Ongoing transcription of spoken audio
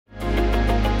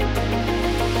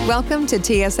Welcome to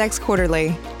TSX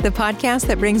Quarterly, the podcast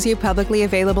that brings you publicly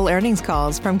available earnings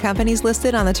calls from companies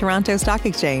listed on the Toronto Stock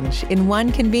Exchange in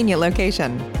one convenient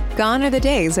location. Gone are the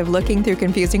days of looking through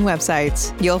confusing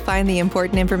websites. You'll find the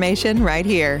important information right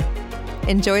here.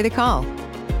 Enjoy the call.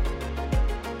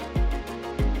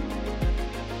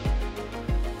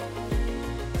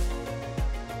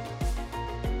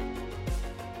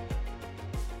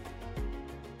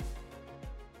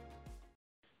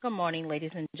 Good morning,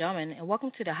 ladies and gentlemen, and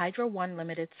welcome to the Hydro One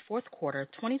Limited's fourth quarter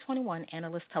 2021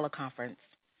 analyst teleconference.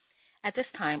 At this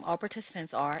time, all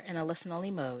participants are in a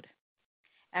listen-only mode.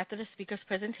 After the speaker's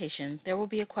presentation, there will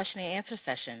be a question-and-answer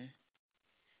session.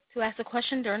 To ask a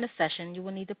question during the session, you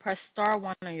will need to press star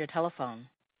one on your telephone.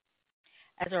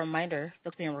 As a reminder,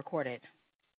 this is being recorded.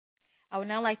 I would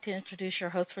now like to introduce your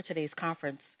host for today's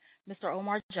conference, Mr.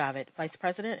 Omar Javed, Vice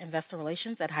President, Investor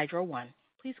Relations at Hydro One.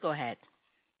 Please go ahead.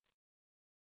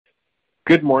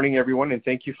 Good morning, everyone, and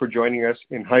thank you for joining us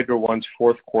in Hydro One's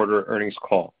fourth quarter earnings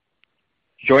call.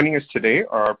 Joining us today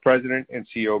are our President and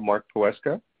CEO, Mark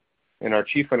Poweska, and our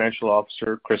Chief Financial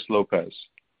Officer, Chris Lopez.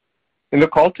 In the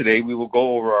call today, we will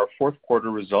go over our fourth quarter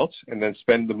results and then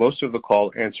spend the most of the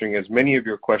call answering as many of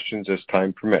your questions as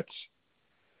time permits.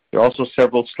 There are also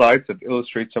several slides that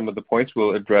illustrate some of the points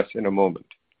we'll address in a moment.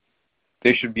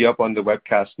 They should be up on the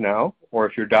webcast now, or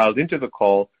if you're dialed into the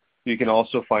call, you can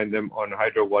also find them on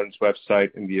Hydro One's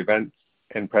website in the Events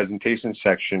and Presentations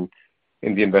section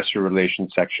in the Investor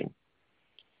Relations section.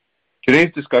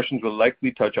 Today's discussions will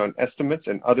likely touch on estimates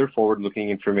and other forward-looking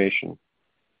information.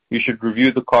 You should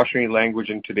review the cautionary language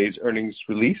in today's earnings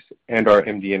release and our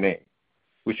MD&A,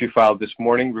 which we filed this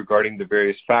morning regarding the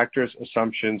various factors,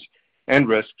 assumptions, and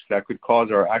risks that could cause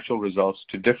our actual results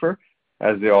to differ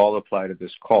as they all apply to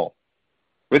this call.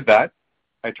 With that,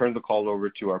 I turn the call over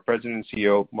to our President and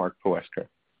CEO, Mark Poweska.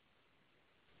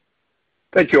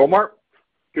 Thank you, Omar.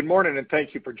 Good morning, and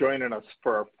thank you for joining us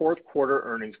for our fourth quarter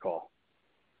earnings call.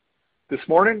 This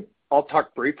morning, I'll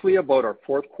talk briefly about our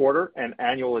fourth quarter and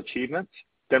annual achievements.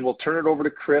 Then we'll turn it over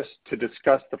to Chris to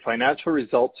discuss the financial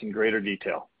results in greater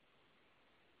detail.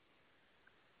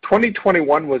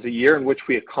 2021 was a year in which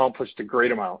we accomplished a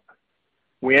great amount.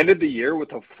 We ended the year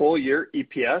with a full-year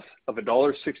EPS of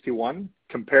 $1.61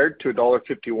 compared to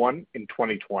 $1.51 in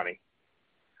 2020.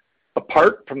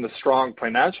 Apart from the strong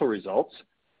financial results,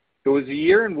 it was a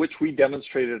year in which we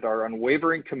demonstrated our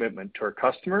unwavering commitment to our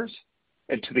customers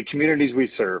and to the communities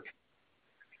we serve.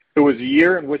 It was a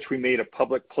year in which we made a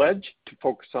public pledge to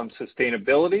focus on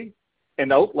sustainability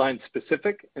and outlined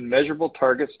specific and measurable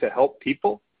targets to help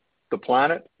people, the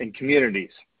planet, and communities.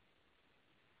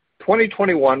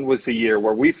 2021 was the year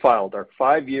where we filed our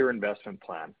 5-year investment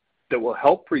plan that will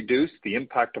help reduce the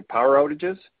impact of power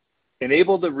outages,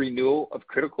 enable the renewal of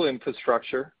critical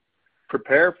infrastructure,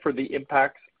 prepare for the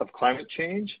impacts of climate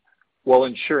change, while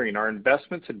ensuring our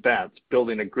investments advance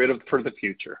building a grid for the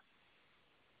future.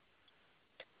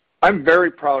 I'm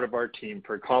very proud of our team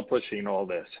for accomplishing all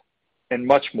this and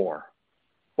much more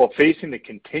while facing the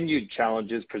continued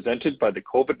challenges presented by the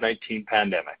COVID-19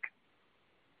 pandemic.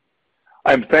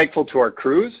 I am thankful to our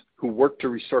crews who worked to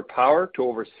restore power to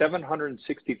over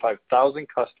 765,000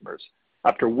 customers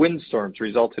after windstorms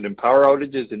resulted in power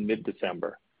outages in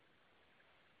mid-December.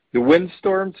 The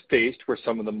windstorms faced were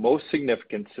some of the most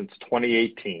significant since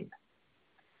 2018.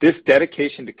 This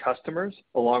dedication to customers,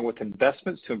 along with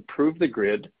investments to improve the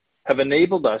grid, have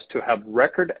enabled us to have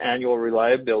record annual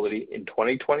reliability in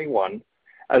 2021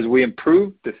 as we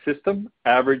improved the System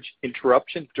Average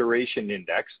Interruption Duration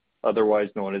Index, otherwise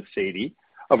known as SAIDI,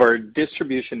 of our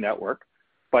distribution network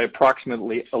by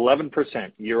approximately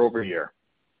 11% year over year.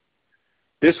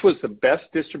 This was the best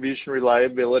distribution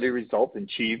reliability result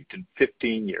achieved in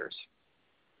 15 years.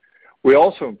 We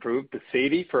also improved the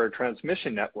SAIDI for our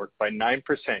transmission network by 9%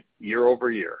 year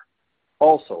over year,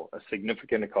 also a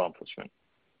significant accomplishment.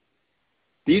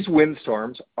 These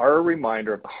windstorms are a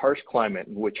reminder of the harsh climate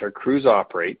in which our crews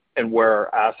operate and where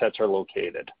our assets are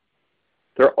located.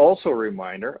 They're also a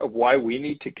reminder of why we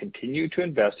need to continue to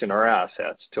invest in our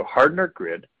assets to harden our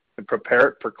grid and prepare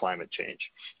it for climate change.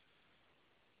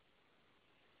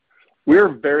 We are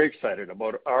very excited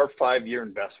about our 5-year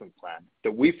investment plan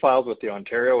that we filed with the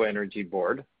Ontario Energy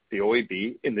Board, the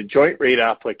OEB, in the joint rate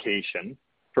application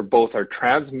for both our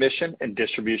transmission and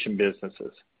distribution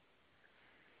businesses.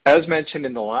 As mentioned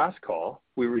in the last call,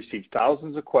 we received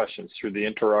thousands of questions through the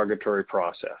interrogatory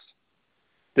process.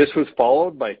 This was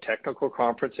followed by a technical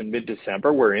conference in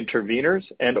mid-December where interveners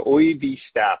and OEB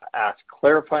staff asked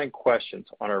clarifying questions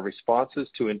on our responses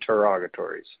to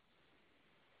interrogatories.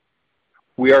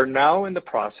 We are now in the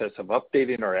process of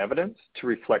updating our evidence to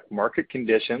reflect market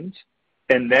conditions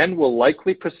and then we'll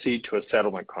likely proceed to a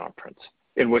settlement conference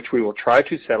in which we will try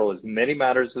to settle as many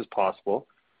matters as possible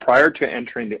prior to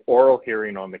entering the oral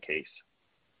hearing on the case.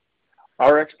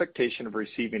 Our expectation of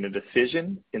receiving a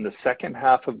decision in the second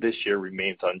half of this year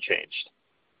remains unchanged.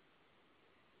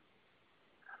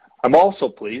 I'm also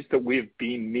pleased that we have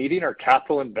been meeting our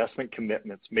capital investment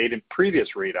commitments made in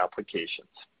previous rate applications.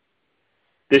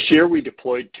 This year, we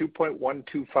deployed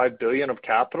 $2.125 billion of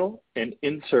capital and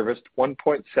in-serviced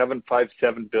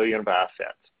 $1.757 billion of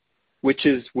assets, which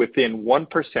is within 1%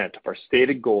 of our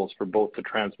stated goals for both the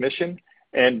transmission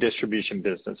and distribution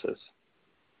businesses.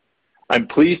 I'm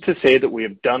pleased to say that we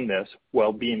have done this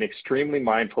while being extremely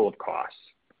mindful of costs.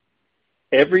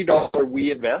 Every dollar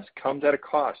we invest comes at a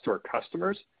cost to our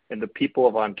customers and the people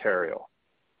of Ontario,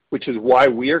 which is why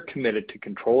we are committed to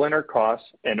controlling our costs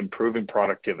and improving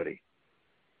productivity.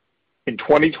 In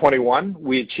 2021,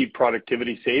 we achieved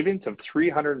productivity savings of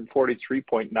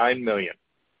 $343.9 million,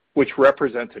 which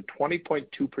represents a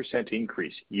 20.2%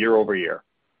 increase year over year.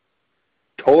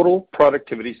 Total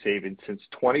productivity savings since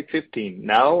 2015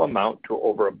 now amount to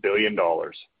over $1 billion.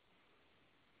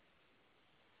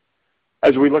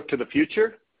 As we look to the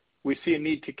future, we see a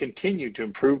need to continue to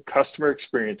improve customer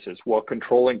experiences while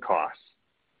controlling costs.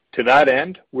 To that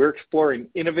end, we're exploring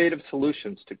innovative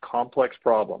solutions to complex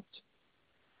problems.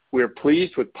 We are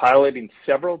pleased with piloting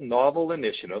several novel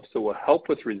initiatives that will help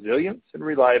with resilience and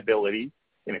reliability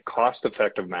in a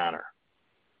cost-effective manner.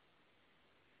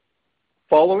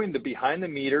 Following the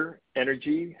behind-the-meter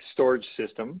energy storage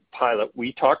system pilot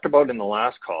we talked about in the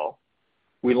last call,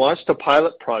 we launched a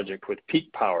pilot project with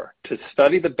Peak Power to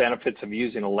study the benefits of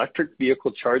using electric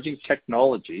vehicle charging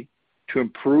technology to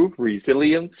improve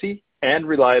resiliency and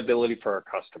reliability for our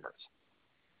customers.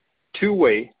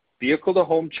 Two-way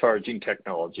vehicle-to-home charging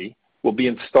technology will be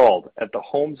installed at the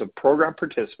homes of program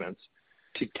participants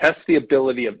to test the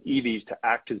ability of EVs to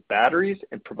act as batteries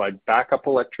and provide backup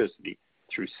electricity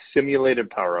through simulated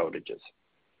power outages.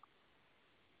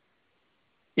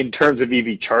 In terms of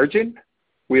EV charging,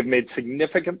 we have made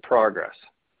significant progress.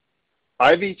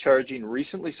 IV Charging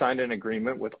recently signed an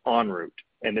agreement with EnRoute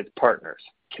and its partners,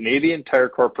 Canadian Tire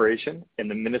Corporation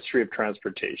and the Ministry of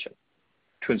Transportation,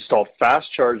 to install fast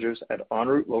chargers at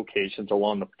EnRoute locations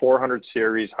along the 400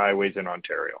 series highways in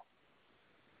Ontario.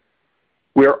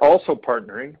 We are also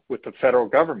partnering with the federal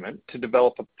government to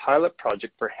develop a pilot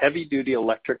project for heavy-duty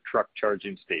electric truck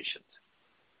charging stations,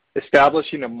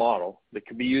 establishing a model that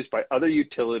can be used by other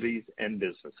utilities and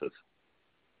businesses.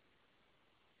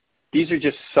 These are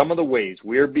just some of the ways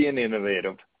we are being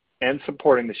innovative and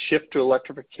supporting the shift to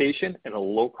electrification and a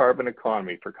low-carbon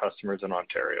economy for customers in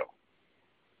Ontario.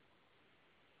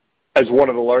 As one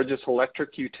of the largest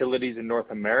electric utilities in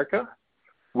North America,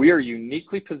 we are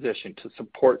uniquely positioned to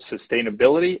support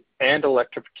sustainability and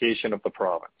electrification of the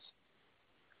province.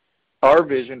 Our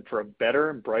vision for a better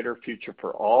and brighter future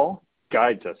for all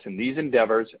guides us in these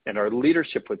endeavors, and our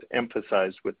leadership was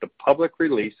emphasized with the public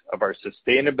release of our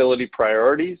sustainability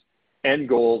priorities and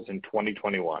goals in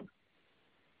 2021.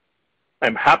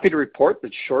 I'm happy to report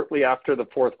that shortly after the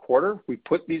fourth quarter, we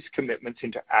put these commitments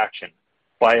into action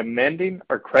by amending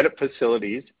our credit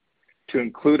facilities to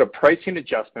include a pricing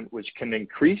adjustment which can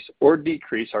increase or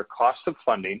decrease our cost of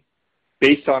funding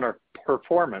based on our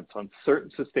performance on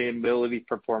certain sustainability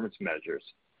performance measures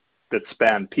that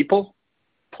span people,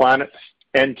 planet,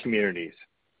 and communities.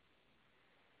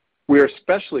 We are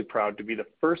especially proud to be the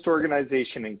first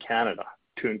organization in Canada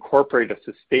to incorporate a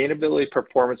sustainability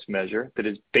performance measure that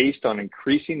is based on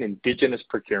increasing Indigenous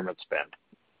procurement spend.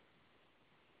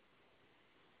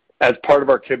 As part of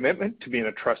our commitment to being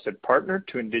a trusted partner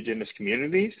to Indigenous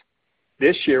communities,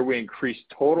 this year we increased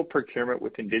total procurement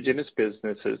with Indigenous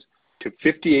businesses to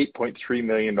 $58.3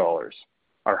 million,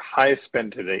 our highest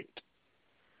spend to date.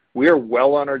 We are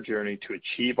well on our journey to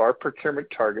achieve our procurement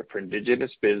target for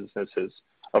Indigenous businesses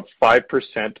of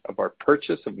 5% of our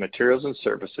purchase of materials and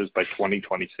services by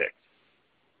 2026.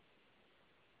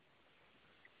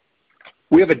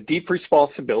 We have a deep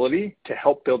responsibility to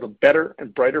help build a better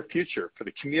and brighter future for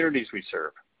the communities we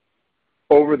serve.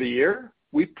 Over the year,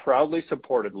 we proudly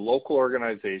supported local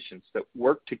organizations that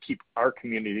work to keep our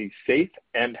communities safe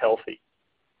and healthy.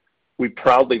 We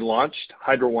proudly launched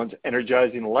Hydro One's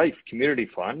Energizing Life Community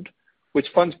Fund, which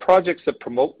funds projects that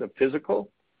promote the physical,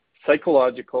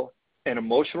 psychological, and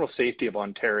emotional safety of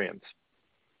Ontarians.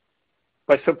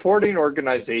 By supporting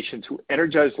organizations who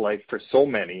energize life for so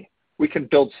many, we can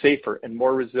build safer and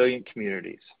more resilient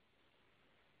communities.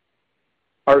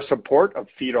 Our support of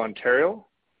Feed Ontario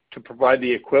to provide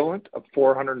the equivalent of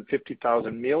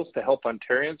 450,000 meals to help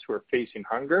Ontarians who are facing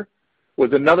hunger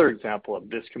was another example of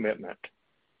this commitment.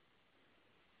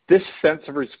 This sense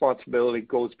of responsibility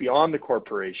goes beyond the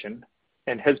corporation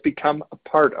and has become a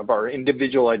part of our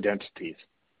individual identities.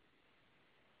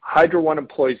 Hydro One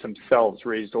employees themselves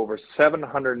raised over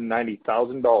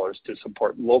 $790,000 to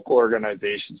support local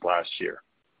organizations last year.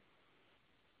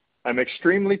 I'm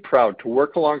extremely proud to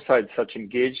work alongside such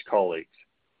engaged colleagues,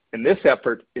 and this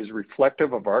effort is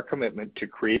reflective of our commitment to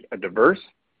create a diverse,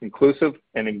 inclusive,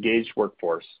 and engaged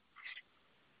workforce.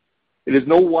 It is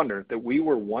no wonder that we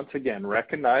were once again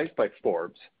recognized by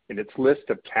Forbes in its list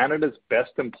of Canada's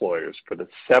best employers for the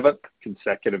 7th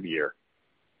consecutive year.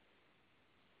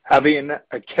 Having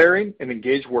a caring and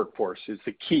engaged workforce is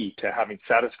the key to having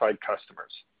satisfied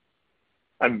customers.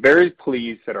 I'm very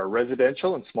pleased that our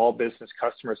residential and small business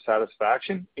customer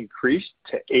satisfaction increased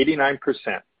to 89%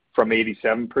 from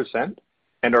 87%,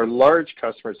 and our large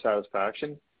customer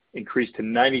satisfaction increased to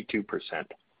 92%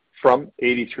 from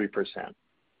 83%.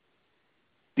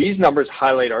 These numbers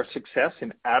highlight our success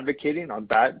in advocating on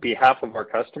behalf of our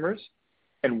customers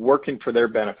and working for their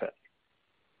benefit.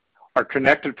 Our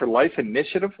Connected for Life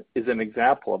initiative is an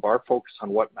example of our focus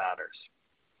on what matters.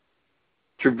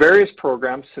 Through various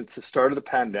programs since the start of the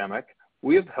pandemic,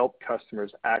 we have helped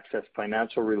customers access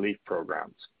financial relief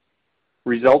programs,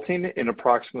 resulting in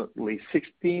approximately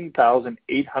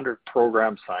 16,800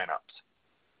 program signups,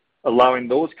 allowing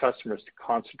those customers to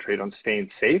concentrate on staying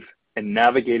safe and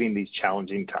navigating these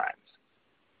challenging times.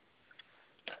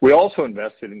 We also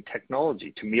invested in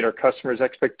technology to meet our customers'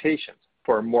 expectations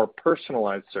for a more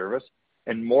personalized service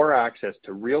and more access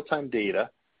to real-time data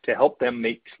to help them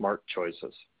make smart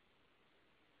choices.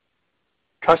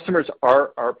 Customers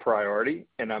are our priority,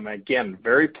 and I'm again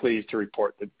very pleased to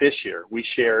report that this year we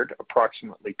shared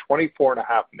approximately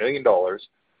 $24.5 million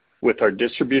with our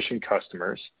distribution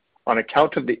customers on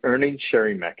account of the earnings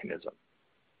sharing mechanism.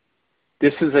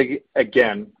 This is,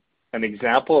 again, an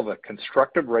example of a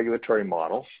constructive regulatory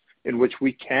model in which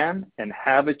we can and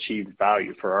have achieved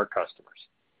value for our customers.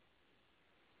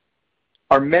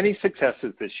 Our many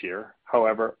successes this year,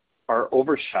 however, are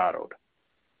overshadowed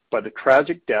by the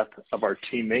tragic death of our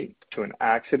teammate to an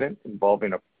accident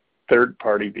involving a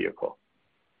third-party vehicle.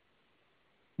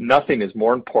 Nothing is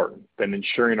more important than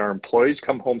ensuring our employees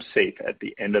come home safe at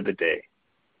the end of the day.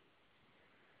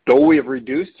 Though we have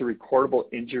reduced the recordable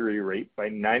injury rate by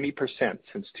 90%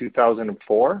 since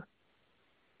 2004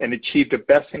 and achieved a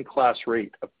best-in-class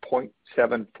rate of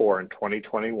 0.74 in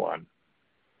 2021,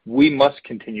 we must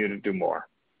continue to do more.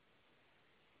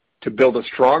 To build a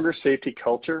stronger safety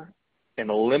culture and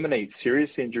eliminate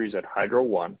serious injuries at Hydro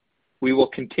One, we will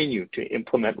continue to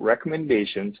implement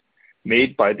recommendations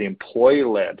made by the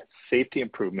employee-led safety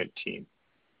improvement team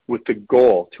with the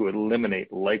goal to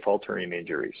eliminate life-altering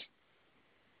injuries.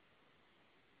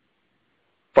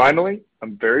 Finally,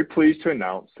 I'm very pleased to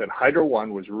announce that Hydro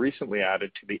One was recently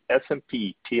added to the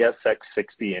S&P TSX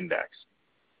 60 index.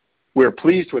 We are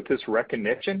pleased with this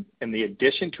recognition and the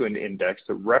addition to an index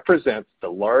that represents the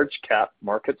large cap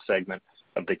market segment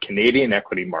of the Canadian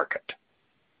equity market.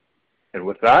 And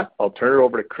with that, I'll turn it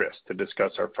over to Chris to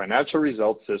discuss our financial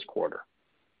results this quarter.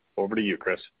 Over to you,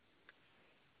 Chris.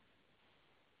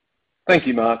 Thank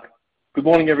you, Mark. Good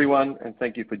morning, everyone, and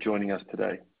thank you for joining us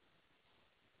today.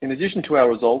 In addition to our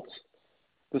results,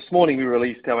 this morning we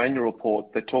released our annual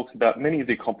report that talks about many of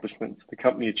the accomplishments the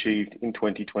company achieved in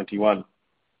 2021.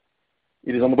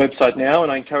 It is on the website now,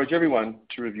 and I encourage everyone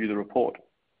to review the report.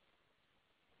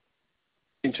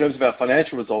 In terms of our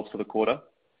financial results for the quarter,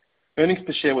 earnings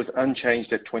per share was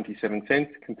unchanged at 27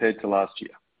 cents compared to last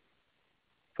year.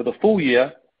 For the full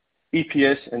year,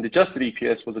 EPS and adjusted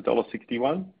EPS was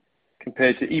 $1.61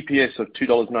 compared to EPS of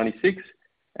 $2.96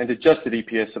 and adjusted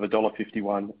EPS of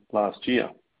 $1.51 last year.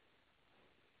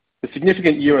 The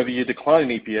significant year-over-year decline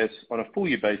in EPS on a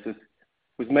full-year basis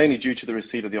was mainly due to the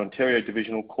receipt of the Ontario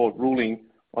Divisional Court ruling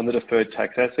on the deferred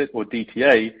tax asset, or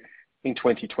DTA, in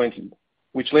 2020,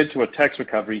 which led to a tax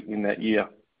recovery in that year.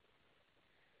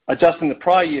 Adjusting the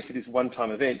prior year for this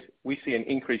one-time event, we see an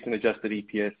increase in adjusted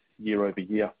EPS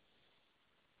year-over-year.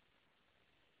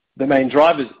 The main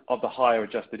drivers of the higher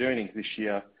adjusted earnings this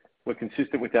year were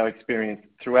consistent with our experience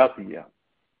throughout the year.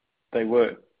 They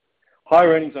were higher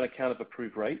earnings on account of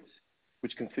approved rates,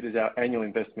 which considers our annual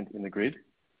investment in the grid,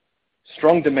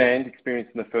 strong demand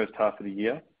experienced in the first half of the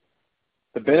year,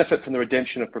 the benefit from the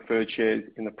redemption of preferred shares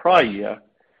in the prior year,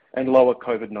 and lower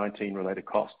COVID-19 related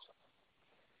costs.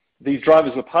 These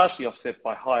drivers were partially offset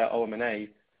by higher OM&A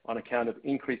on account of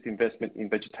increased investment in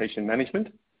vegetation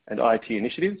management and IT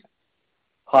initiatives,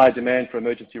 higher demand for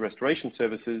emergency restoration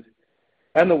services,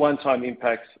 and the one-time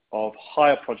impacts of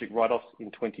higher project write-offs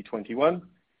in 2021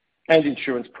 and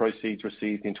insurance proceeds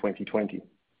received in 2020.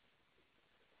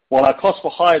 While our costs were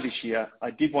higher this year,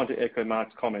 I did want to echo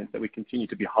Mark's comment that we continue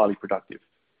to be highly productive.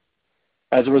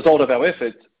 As a result of our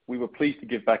efforts, we were pleased to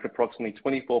give back approximately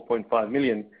 $24.5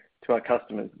 million to our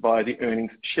customers via the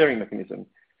earnings sharing mechanism,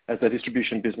 as our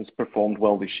distribution business performed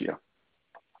well this year.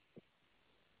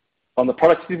 On the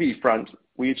productivity front,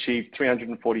 we achieved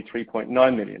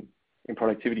 $343.9 million in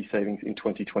productivity savings in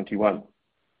 2021,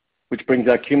 which brings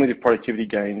our cumulative productivity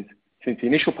gains since the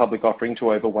initial public offering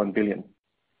to over $1 billion.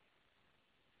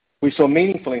 We saw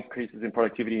meaningful increases in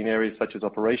productivity in areas such as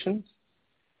operations,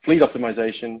 fleet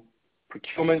optimization,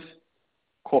 procurement,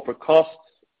 corporate costs,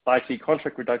 IT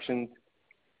contract reductions,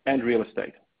 and real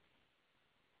estate.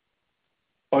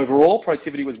 Overall,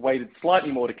 productivity was weighted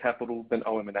slightly more to capital than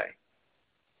OM&A.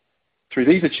 Through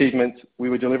these achievements, we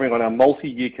were delivering on our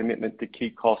multi-year commitment to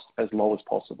keep costs as low as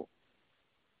possible.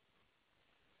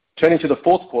 Turning to the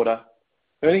fourth quarter,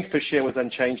 earnings per share was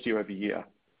unchanged year-over-year,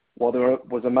 while there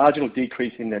was a marginal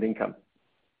decrease in net income.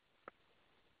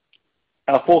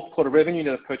 Our fourth quarter revenue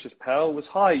net of purchase power was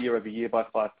higher year-over-year by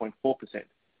 5.4%.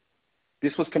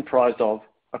 This was comprised of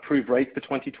approved rates for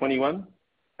 2021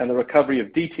 and the recovery of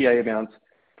DTA amounts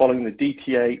following the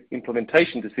DTA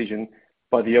implementation decision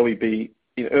by the OEB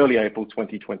in early April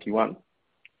 2021.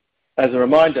 As a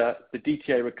reminder, the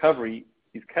DTA recovery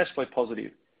is cash flow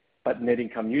positive but net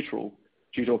income neutral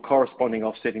due to a corresponding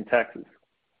offset in taxes.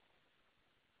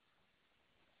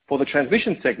 For the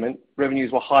transmission segment,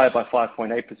 revenues were higher by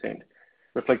 5.8%,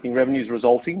 reflecting revenues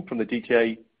resulting from the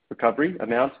DTA recovery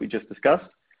amounts we just discussed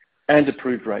and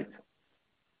approved rates.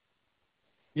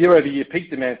 Year-over-year peak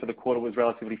demand for the quarter was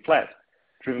relatively flat,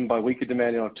 driven by weaker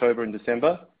demand in October and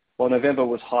December, while November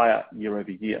was higher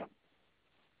year-over-year.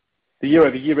 The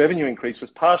year-over-year revenue increase was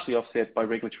partially offset by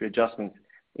regulatory adjustments,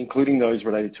 including those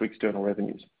related to external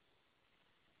revenues.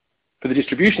 For the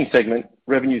distribution segment,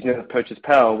 revenues net of purchase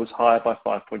power was higher by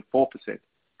 5.4%.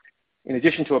 In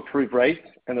addition to approved rates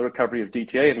and the recovery of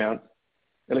DTA amounts,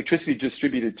 electricity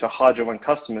distributed to Hydro One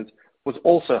customers was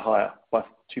also higher by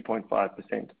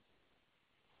 2.5%.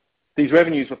 These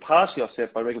revenues were partially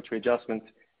offset by regulatory adjustments,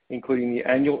 including the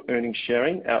annual earnings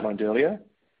sharing outlined earlier,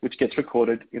 which gets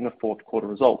recorded in the fourth quarter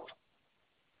results.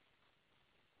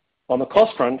 On the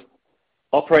cost front,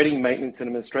 operating, maintenance, and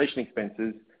administration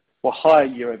expenses were higher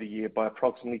year-over-year by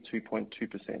approximately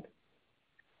 2.2%.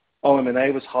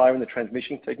 OM&A was higher in the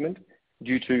transmission segment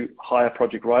due to higher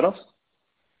project write-offs,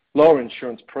 lower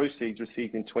insurance proceeds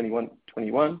received in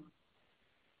 2021,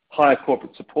 higher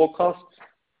corporate support costs,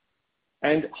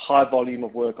 and high volume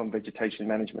of work on vegetation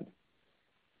management.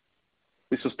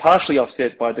 This was partially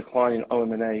offset by a decline in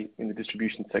OM&A in the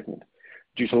distribution segment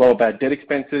due to lower bad debt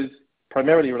expenses,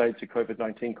 primarily related to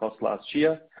COVID-19 costs last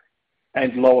year,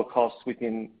 and lower costs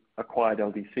within acquired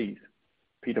LDCs,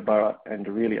 Peterborough and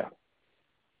Aurelia.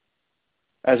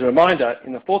 As a reminder,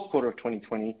 in the fourth quarter of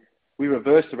 2020, we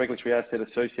reversed the regulatory asset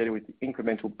associated with the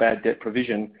incremental bad debt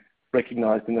provision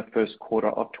recognized in the first quarter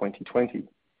of 2020.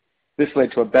 This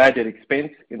led to a bad debt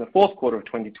expense in the fourth quarter of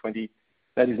 2020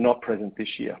 that is not present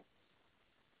this year.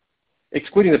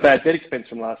 Excluding the bad debt expense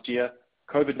from last year,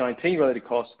 COVID-19 related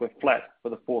costs were flat for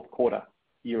the fourth quarter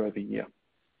year-over-year.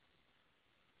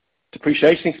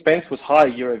 Depreciation expense was higher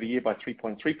year-over-year by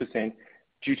 3.3%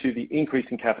 due to the increase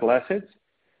in capital assets,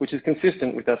 which is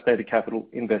consistent with our stated capital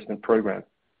investment program.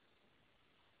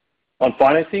 On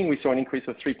financing, we saw an increase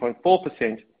of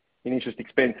 3.4% in interest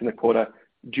expense in the quarter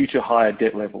due to higher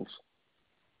debt levels.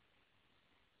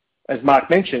 As Mark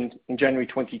mentioned, in January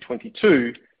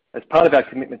 2022, as part of our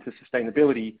commitment to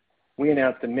sustainability, we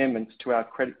announced amendments to our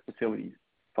credit facilities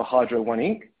for Hydro One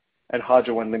Inc. and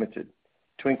Hydro One Limited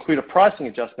to include a pricing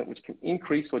adjustment which can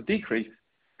increase or decrease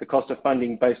the cost of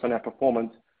funding based on our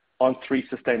performance on 3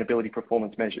 sustainability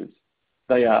performance measures.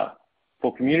 They are,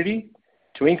 for community,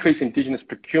 to increase Indigenous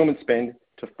procurement spend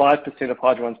to 5% of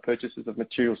Hydro One's purchases of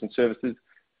materials and services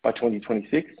by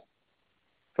 2026.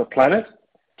 For planet,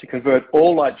 to convert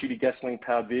all light-duty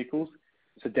gasoline-powered vehicles,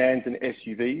 sedans and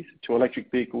SUVs to electric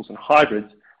vehicles and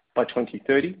hybrids by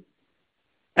 2030.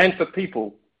 And for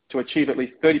people, to achieve at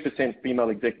least 30% female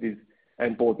executives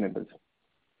and board members.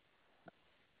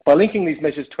 By linking these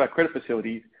measures to our credit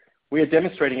facilities, we are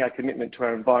demonstrating our commitment to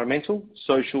our environmental,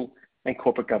 social, and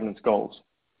corporate governance goals.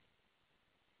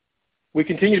 We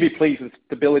continue to be pleased with the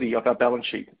stability of our balance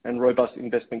sheet and robust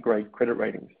investment-grade credit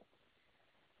ratings.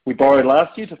 We borrowed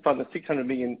last year to fund the $600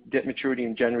 million debt maturity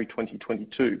in January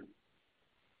 2022.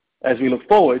 As we look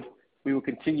forward, we will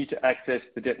continue to access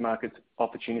the debt markets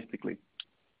opportunistically.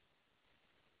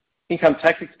 Income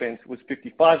tax expense was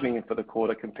 $55 million for the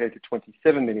quarter compared to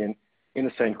 $27 million in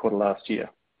the same quarter last year.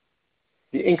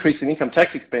 The increase in income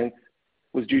tax expense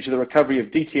was due to the recovery of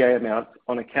DTA amounts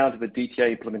on account of the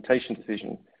DTA implementation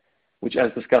decision, which,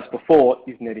 as discussed before,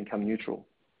 is net income neutral.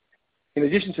 In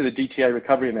addition to the DTA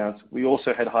recovery amounts, we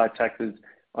also had higher taxes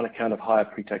on account of higher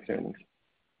pre-tax earnings.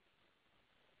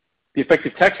 The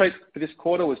effective tax rate for this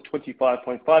quarter was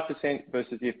 25.5%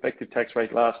 versus the effective tax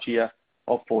rate last year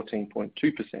of 14.2%.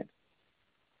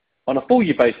 On a full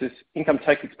year basis, income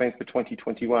tax expense for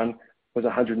 2021 was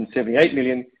 $178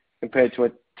 million compared to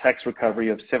a tax recovery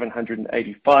of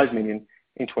 $785 million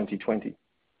in 2020.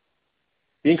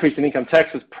 The increase in income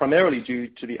tax was primarily due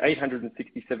to the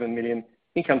 $867 million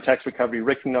income tax recovery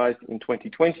recognized in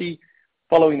 2020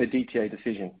 following the DTA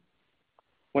decision.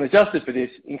 When adjusted for this,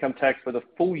 income tax for the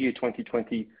full year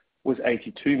 2020 was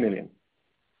 $82 million.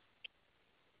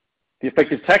 The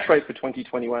effective tax rate for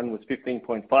 2021 was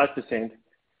 15.5%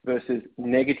 versus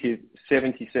negative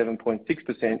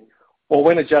 77.6%, or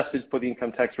when adjusted for the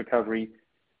income tax recovery,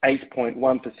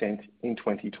 8.1% in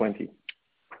 2020.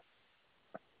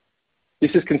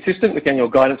 This is consistent with annual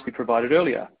guidance we provided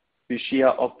earlier this year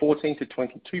of 14 to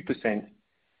 22%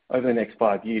 over the next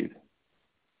 5 years.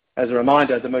 As a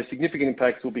reminder, the most significant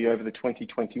impacts will be over the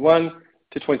 2021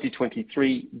 to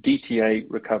 2023 DTA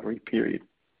recovery period.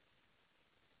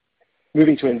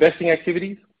 Moving to investing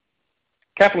activities,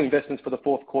 capital investments for the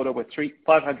fourth quarter were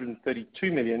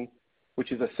 $532 million,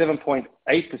 which is a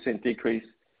 7.8% decrease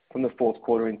from the fourth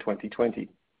quarter in 2020.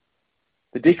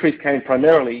 The decrease came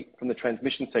primarily from the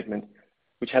transmission segment,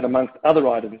 which had, amongst other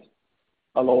items,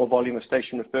 a lower volume of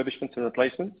station refurbishments and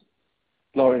replacements,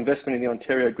 lower investment in the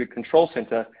Ontario Grid Control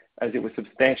Centre as it was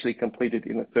substantially completed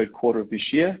in the third quarter of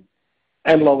this year,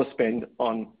 and lower spend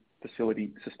on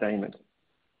facility sustainment.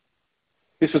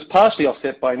 This was partially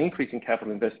offset by an increase in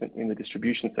capital investment in the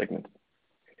distribution segment.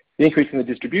 The increase in the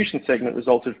distribution segment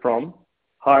resulted from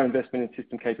higher investment in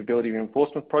system capability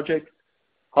reinforcement projects,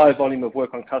 higher volume of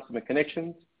work on customer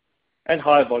connections, and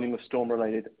higher volume of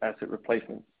storm-related asset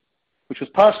replacements, which was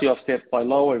partially offset by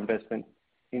lower investment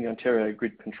in the Ontario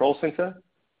Grid Control Centre,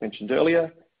 mentioned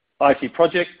earlier, IT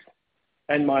projects,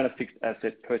 and minor fixed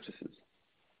asset purchases.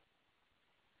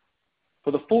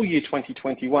 For the full year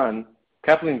 2021,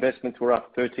 capital investments were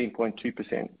up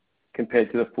 13.2%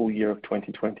 compared to the full year of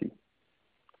 2020.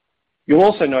 You'll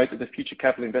also note that the future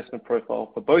capital investment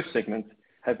profile for both segments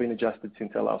have been adjusted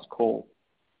since our last call.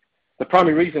 The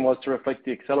primary reason was to reflect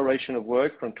the acceleration of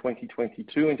work from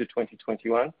 2022 into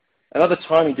 2021 and other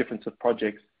timing difference of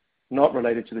projects not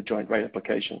related to the joint rate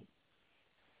application.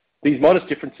 These modest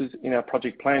differences in our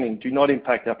project planning do not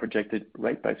impact our projected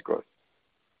rate-based growth.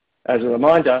 As a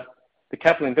reminder, the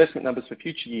capital investment numbers for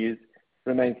future years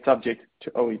remain subject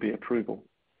to OEB approval.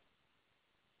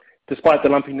 Despite the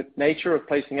lumpy nature of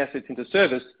placing assets into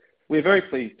service, we are very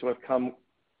pleased to have come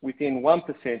within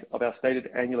 1% of our stated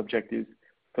annual objectives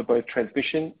for both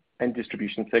transmission and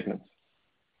distribution segments.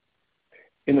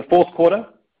 In the fourth quarter,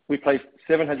 we placed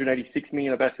 $786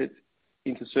 million of assets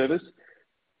into service,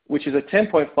 which is a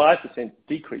 10.5%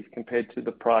 decrease compared to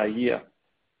the prior year.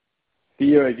 The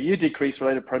year-over-year decrease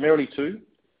related primarily to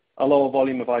a lower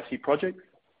volume of IT projects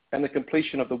and the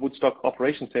completion of the Woodstock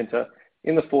Operations Centre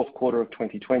in the fourth quarter of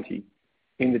 2020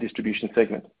 in the distribution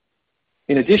segment.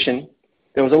 In addition,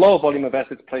 there was a lower volume of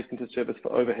assets placed into service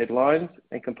for overhead lines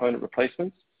and component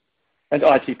replacements and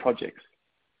IT projects,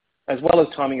 as well as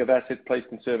timing of assets placed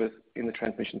in service in the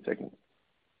transmission segment.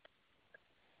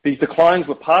 These declines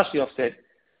were partially offset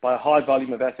by a high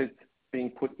volume of assets being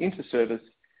put into service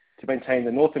to maintain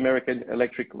the North American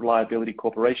Electric Reliability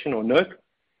Corporation, or NERC,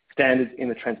 standards in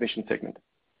the transmission segment,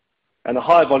 and a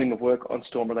higher volume of work on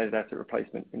storm-related asset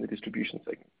replacement in the distribution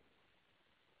segment.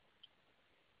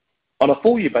 On a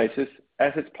full year basis,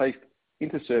 assets placed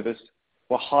into service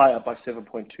were higher by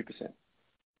 7.2%.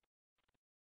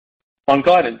 On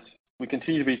guidance, we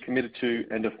continue to be committed to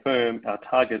and affirm our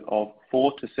target of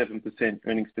 4 to 7%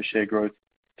 earnings per share growth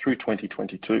through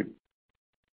 2022.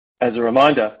 As a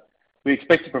reminder, we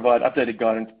expect to provide updated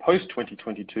guidance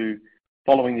post-2022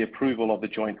 following the approval of the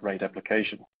joint rate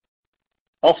application.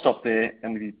 I'll stop there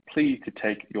and we'll be pleased to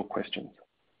take your questions.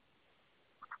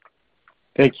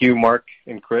 Thank you, Mark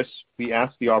and Chris. We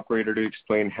asked the operator to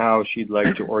explain how she'd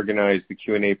like to organize the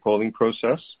Q&A polling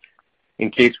process. In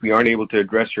case we aren't able to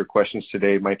address your questions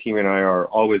today, my team and I are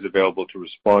always available to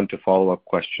respond to follow-up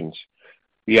questions.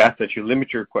 We ask that you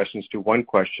limit your questions to one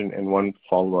question and one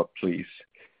follow-up, please.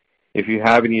 If you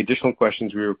have any additional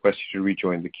questions, we request you to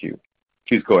rejoin the queue.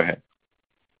 Please go ahead.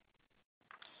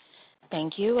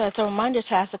 Thank you. As a reminder,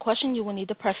 to ask a question, you will need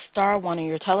to press star 1 on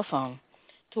your telephone.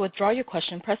 To withdraw your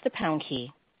question, press the pound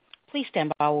key. Please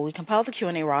stand by while we compile the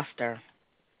Q&A roster.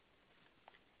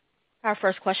 Our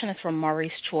first question is from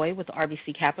Maurice Choy with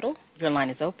RBC Capital. Your line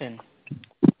is open.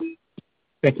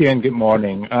 Thank you and good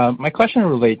morning. My question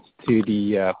relates to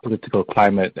the political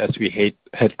climate as we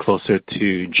head closer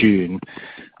to June.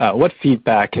 What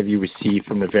feedback have you received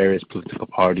from the various political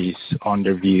parties on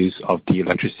their views of the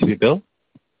electricity bill?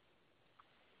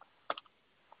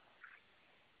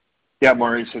 Yeah,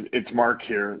 Maurice, it's Mark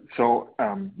here. So,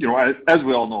 as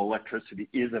we all know, electricity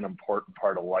is an important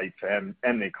part of life and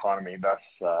the economy. Thus,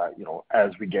 as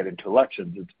we get into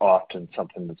elections, it's often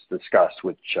something that's discussed,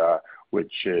 which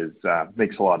is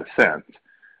makes a lot of sense.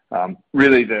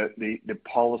 Really, the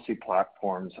policy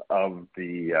platforms of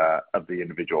the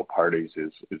individual parties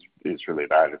is really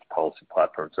that. It's policy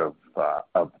platforms of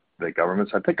the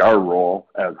governments. I think our role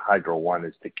as Hydro One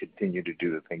is to continue to do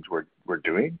the things we're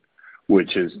doing,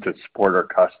 which is to support our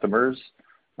customers,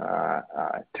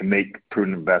 to make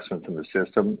prudent investments in the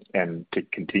system, and to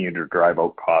continue to drive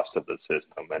out costs of the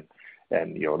system.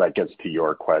 And that gets to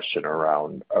your question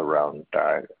around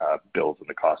bills and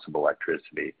the cost of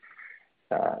electricity.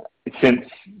 Since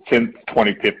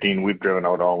 2015, we've driven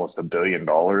out almost $1 billion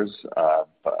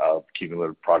of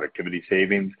cumulative productivity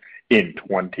savings. In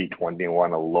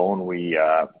 2021 alone, we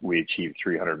achieved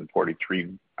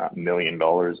 $343 million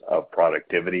of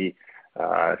productivity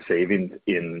savings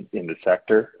in the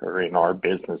sector or in our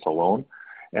business alone.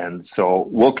 And so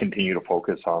we'll continue to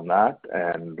focus on that,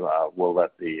 and we'll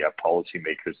let the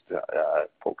policymakers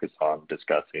focus on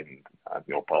discussing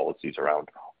policies around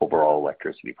overall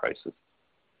electricity prices.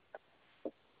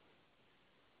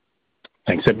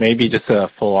 Thanks. And maybe just a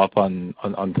follow-up on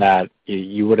that.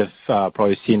 You would have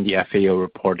probably seen the FAO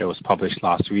report that was published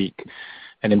last week,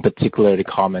 and in particular the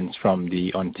comments from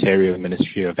the Ontario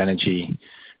Ministry of Energy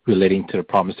relating to the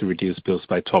promise to reduce bills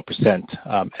by 12%.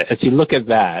 As you look at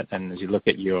that and as you look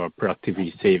at your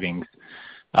productivity savings,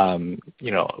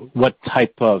 what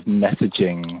type of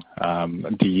messaging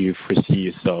do you foresee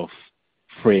yourself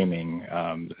framing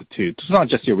to not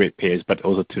just your ratepayers but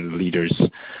also to the leaders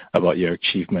about your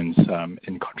achievements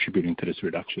in contributing to this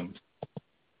reduction?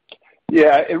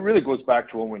 Yeah, it really goes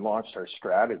back to when we launched our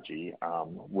strategy,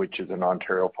 which is an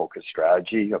Ontario-focused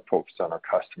strategy, focused on our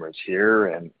customers here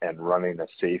and running a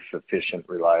safe, efficient,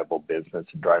 reliable business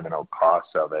and driving out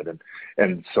costs of it.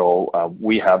 And so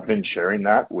we have been sharing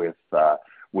that with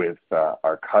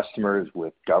our customers,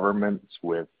 with governments,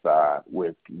 with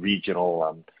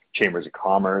regional chambers of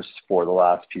commerce for the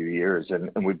last few years,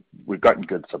 and we've gotten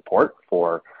good support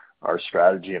for our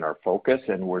strategy and our focus,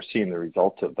 and we're seeing the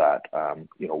results of that.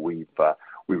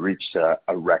 We reached a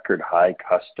record high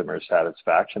customer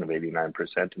satisfaction of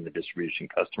 89% in the distribution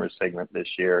customer segment this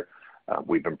year.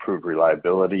 We've improved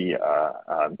reliability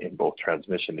in both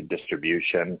transmission and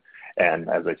distribution, and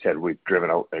as I said, we've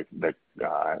driven out the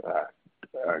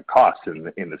costs in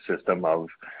the system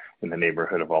in the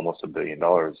neighborhood of almost $1 billion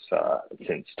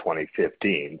since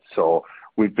 2015. So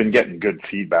we've been getting good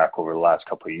feedback over the last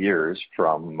couple of years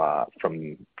from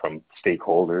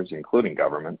stakeholders, including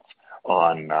governments,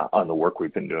 on the work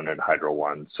we've been doing at Hydro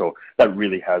One. So that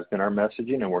really has been our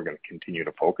messaging, and we're going to continue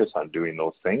to focus on doing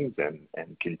those things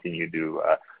and continue to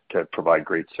provide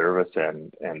great service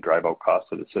and drive out costs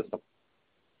of the system.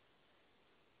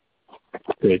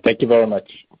 Great. Thank you very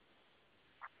much.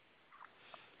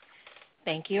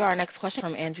 Thank you. Our next question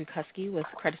from Andrew Kuske with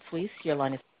Credit Suisse. Your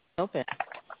line is open.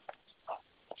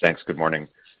 Thanks. Good morning.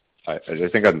 I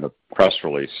think on the press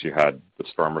release you had the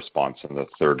storm response in the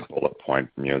third bullet point,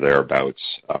 thereabouts.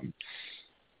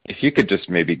 If you could just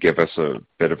maybe give us a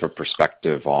bit of a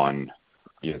perspective on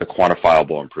the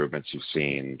quantifiable improvements you've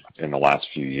seen in the last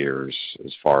few years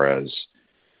as far as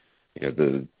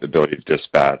the ability to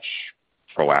dispatch,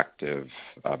 proactive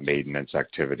maintenance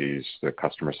activities, the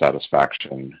customer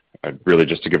satisfaction, really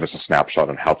just to give us a snapshot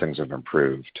on how things have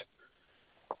improved.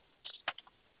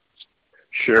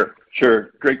 Sure.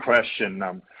 Great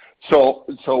question.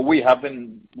 So we have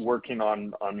been working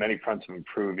on many fronts of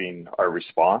improving our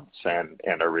response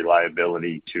and our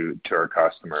reliability to our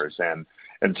customers. And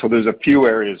so there's a few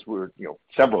areas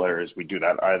several areas we do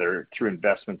that, either through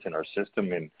investments in our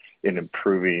system in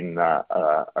improving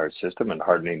our system and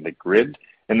hardening the grid.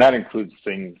 And that includes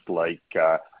things like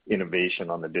innovation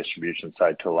on the distribution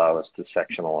side to allow us to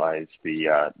sectionalize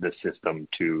the system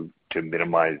to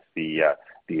minimize the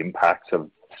impacts of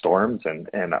storms and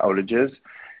outages.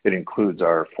 It includes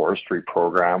our forestry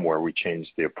program, where we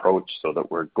changed the approach so that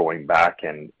we're going back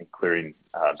and clearing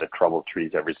the troubled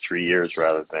trees every 3 years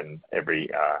rather than every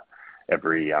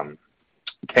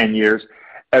 10 years,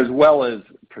 as well as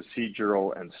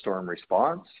procedural and storm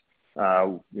response.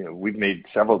 We've made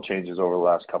several changes over the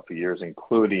last couple of years,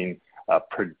 including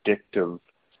predictive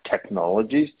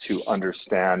technologies to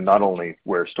understand not only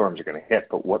where storms are going to hit,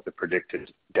 but what the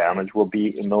predicted damage will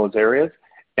be in those areas,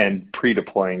 and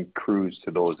pre-deploying crews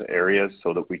to those areas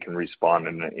so that we can respond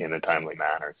in a timely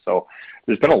manner. So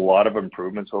there's been a lot of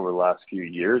improvements over the last few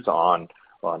years on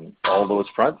all those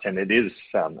fronts, and it is,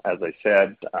 as I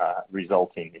said,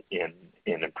 resulting in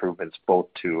improvements both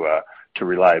to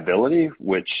reliability,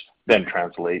 which then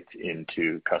translates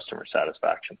into customer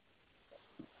satisfaction.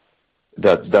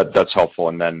 That's helpful.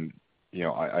 And then,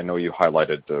 I know you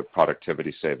highlighted the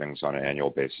productivity savings on an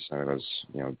annual basis, and it was,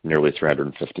 nearly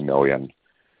 $350 million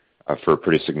for a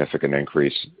pretty significant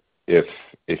increase.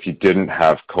 If you didn't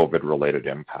have COVID-related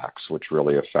impacts, which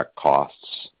really affect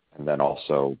costs, and then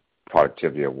also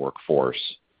productivity of workforce,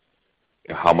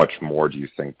 how much more do you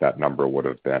think that number would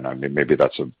have been? I mean, maybe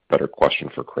that's a better question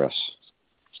for Chris.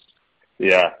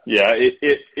 Yeah,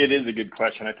 it is a good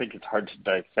question. I think it's hard to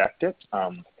dissect it.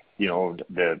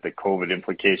 The COVID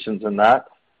implications in that.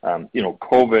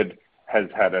 COVID has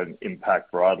had an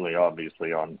impact broadly,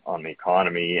 obviously, on the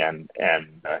economy and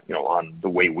on the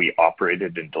way we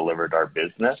operated and delivered our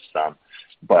business.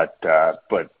 But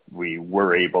we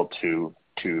were able to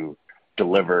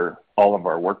deliver all of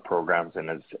our work programs, and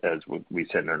as we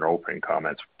said in our opening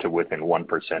comments, to within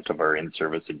 1% of our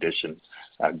in-service addition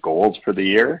goals for the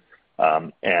year,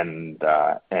 and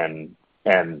at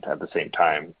the same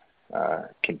time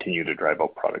continue to drive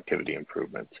out productivity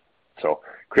improvements. So,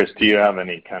 Chris, do you have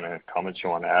any kind of comments you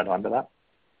want to add on to that?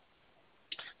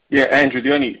 Yeah, Andrew,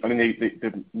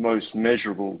 the most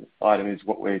measurable item is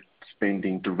what we're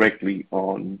spending directly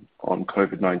on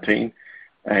COVID-19.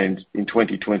 And in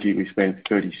 2020, we spent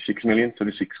 $36 million, so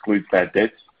this excludes bad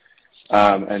debts.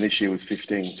 And this year was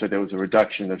 15, so there was a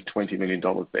reduction of $20 million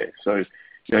there. So,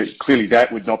 clearly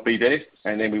that would not be there,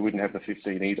 and then we wouldn't have the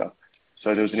 15 either.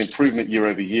 So there was an improvement year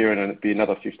over year, and then it'd be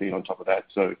another 15 on top of that.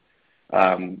 So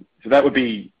that would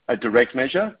be a direct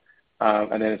measure.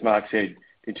 And then, as Mark said,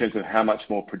 in terms of how much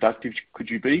more productive could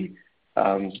you be,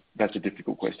 that's a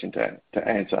difficult question to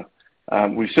answer.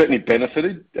 We've certainly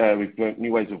benefited. We've learned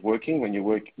new ways of working when you're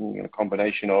working in a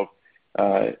combination of,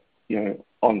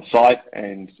 on-site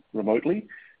and remotely.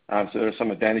 So there are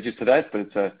some advantages to that, but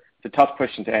it's a tough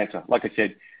question to answer. Like I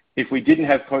said, if we didn't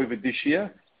have COVID this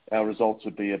year, our results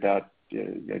would be about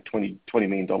 $20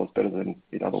 million better than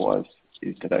it otherwise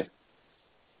is today.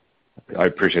 I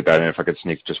appreciate that. And if I could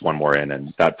sneak just one more in,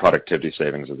 and that productivity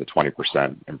savings of the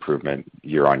 20% improvement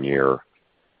year on year,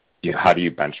 how do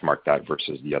you benchmark that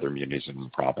versus the other munis in the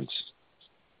province?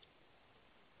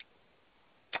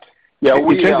 Yeah,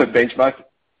 in terms of benchmark.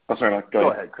 Oh, sorry, Mark.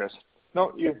 Go ahead, Chris.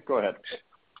 No, you go ahead.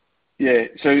 Yeah,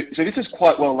 so this is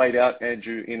quite well laid out,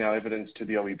 Andrew, in our evidence to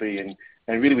the OEB,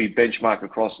 and really we benchmark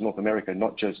across North America,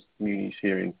 not just munis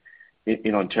here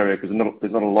in Ontario, because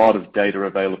there's not a lot of data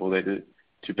available there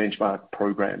to benchmark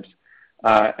programs.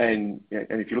 And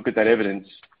if you look at that evidence,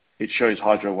 it shows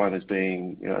Hydro One as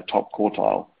being a top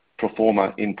quartile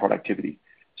performer in productivity.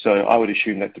 So I would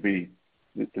assume that to be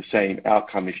the same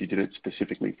outcome if you did it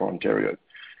specifically for Ontario.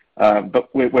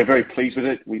 But we're very pleased with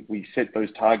it. We set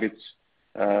those targets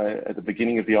at the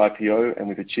beginning of the IPO, and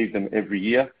we've achieved them every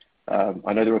year.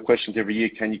 I know there are questions every year,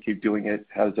 can you keep doing it?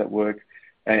 How does that work?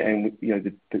 And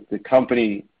the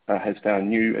company has found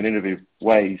new and innovative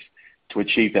ways to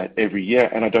achieve that every year,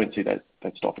 and I don't see that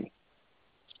stopping.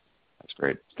 That's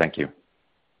great. Thank you.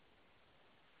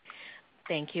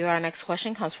 Thank you. Our next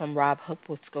question comes from Rob Hope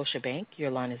with Scotiabank.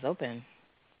 Your line is open.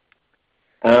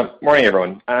 Morning,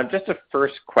 everyone. Just a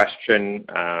first question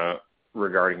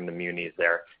regarding the munis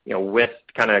there. With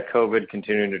kind of COVID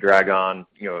continuing to drag on,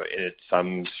 it's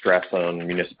some stress on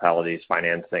municipalities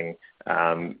financing.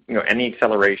 Any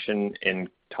acceleration in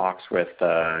talks with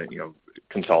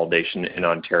consolidation in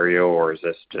Ontario, or is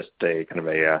this just a kind of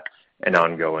an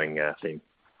ongoing theme?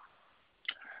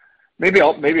 Maybe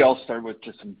I'll start with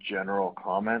just some general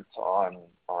comments on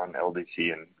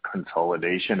LDC and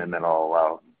consolidation, and then I'll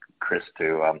allow Chris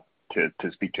to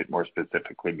speak to it more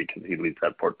specifically because he leads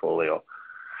that portfolio.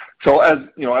 So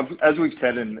as we've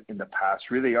said in the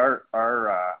past, really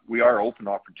we are open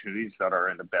to opportunities that are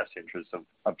in the best interest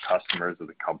of customers, of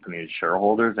the company, and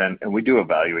shareholders, and we do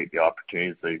evaluate the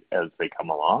opportunities as they come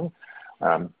along.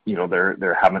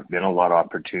 There haven't been a lot of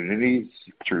opportunities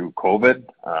through COVID.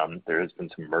 There has been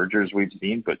some mergers we've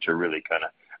seen, which are really kind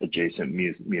of adjacent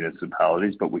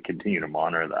municipalities, but we continue to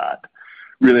monitor that.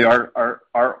 Really,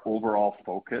 our overall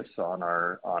focus on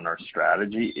our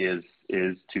strategy is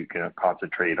to kind of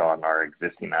concentrate on our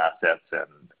existing assets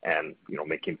and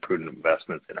making prudent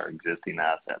investments in our existing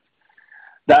assets.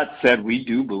 That said, we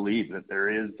do believe that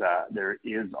there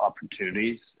is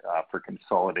opportunities for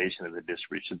consolidation of the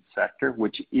distribution sector,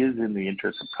 which is in the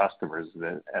interest of customers,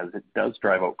 as it does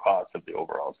drive out costs of the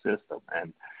overall system.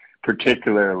 And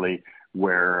particularly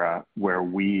where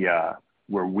we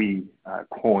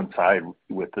coincide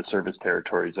with the service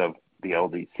territories of the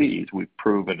LDCs. We've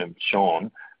proven and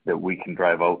shown that we can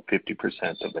drive out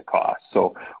 50% of the cost.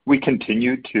 So we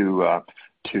continue to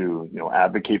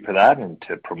advocate for that and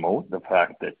to promote the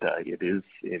fact that it is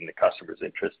in the customer's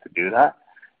interest to do that.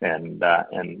 And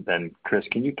then Chris,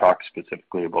 can you talk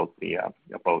specifically about the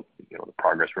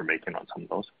progress we're making on some of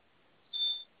those?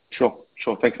 Sure.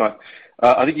 Thanks, Mark.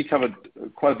 I think you covered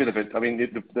quite a bit of it. I mean,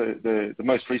 the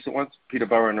most recent ones,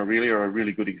 Peterborough and Aurelia, are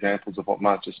really good examples of what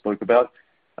Mark just spoke about.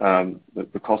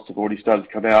 The costs have already started to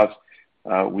come out.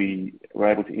 We were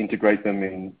able to integrate them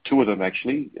in 2 of them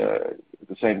actually at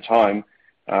the same time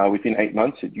within 8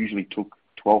 months. It usually took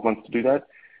 12 months to do that.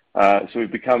 So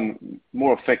we've become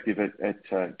more effective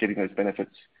at getting those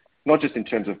benefits, not just in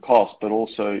terms of cost, but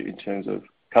also in terms of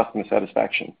customer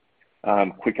satisfaction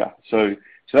quicker. So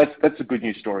that's a good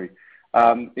news story.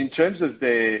 In terms of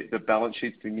the balance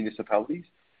sheets for municipalities,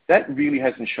 that really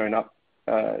hasn't shown up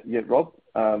yet, Rob.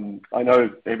 I know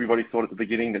everybody thought at the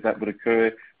beginning that would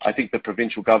occur. I think the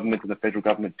provincial government and the federal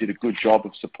government did a good job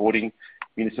of supporting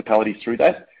municipalities through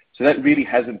that. So that really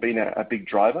hasn't been a big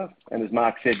driver. And as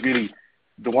Mark said, really,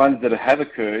 the ones that have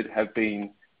occurred have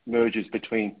been mergers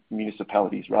between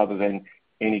municipalities rather than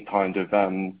any kind of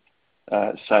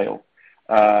sale.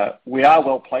 We are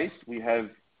well placed. We have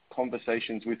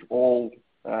conversations with all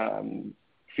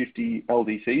 50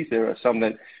 LDCs. There are some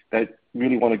that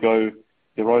really want to go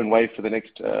their own way for the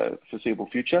next foreseeable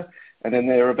future. And then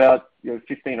there are about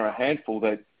 15 or a handful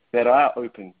that are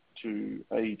open to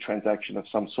a transaction of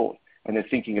some sort, and they're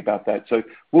thinking about that. So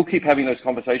we'll keep having those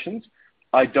conversations.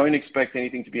 I don't expect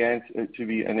anything to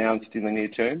be announced in the near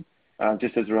term.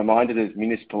 Just as a reminder, there's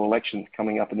municipal elections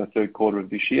coming up in the third quarter of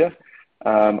this year.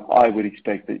 I would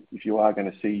expect that if you are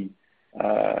going to see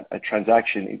a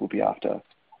transaction, it will be after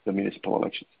the municipal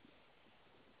elections.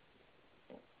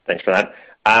 Thanks for that.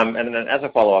 And then as a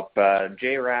follow-up,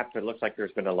 JRAP, it looks like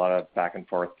there's been a lot of back and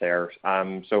forth there.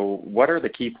 So what are the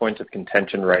key points of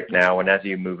contention right now? And as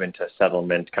you move into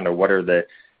settlement, kind of what are the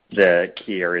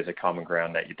key areas of common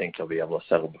ground that you think you'll be able to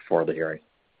settle before the hearing?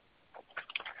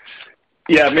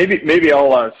 Yeah, maybe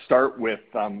I'll start with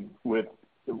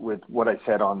what I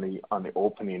said on the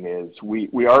opening is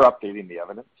we are updating the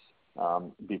evidence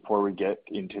before we get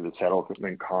into the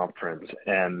settlement conference,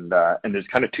 and there's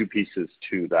kind of 2 pieces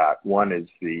to that. One is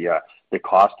the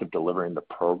cost of delivering the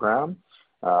program.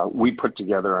 We put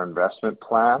together our investment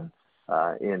plan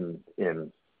in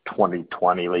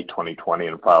 2020, late 2020,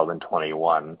 and filed in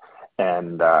 21.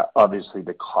 And obviously,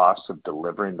 the costs of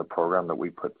delivering the program that we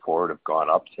put forward have gone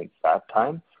up since that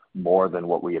time, more than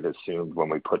what we had assumed when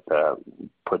we put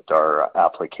our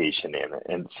application in.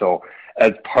 And so,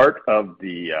 as part of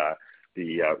the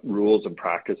rules and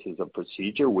practices of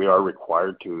procedure, we are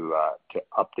required to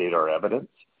update our evidence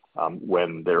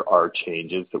when there are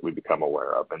changes that we become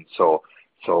aware of. And so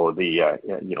we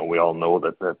all know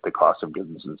that the cost of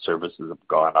goods and services have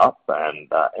gone up, and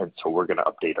so we're going to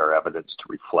update our evidence to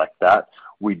reflect that.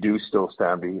 We do still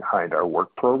stand behind our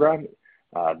work program,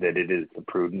 that it is the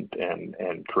prudent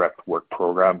and correct work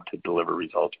program to deliver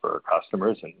results for our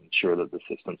customers and ensure that the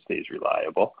system stays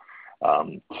reliable.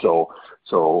 So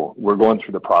we're going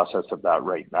through the process of that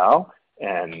right now,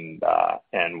 and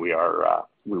we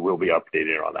will be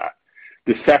updating on that.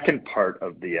 The second part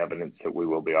of the evidence that we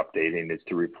will be updating is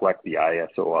to reflect the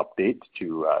ISO updates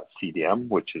to CDM,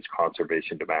 which is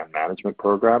Conservation Demand Management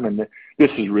Program. And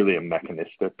this is really a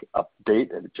mechanistic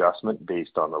update and adjustment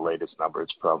based on the latest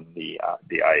numbers from the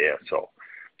ISO.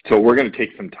 So we're going to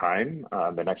take some time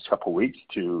the next couple of weeks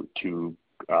to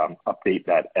update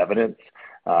that evidence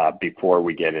before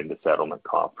we get into settlement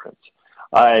conference.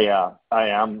 I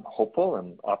am hopeful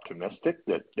and optimistic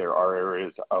that there are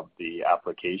areas of the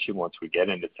application once we get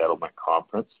into settlement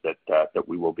conference that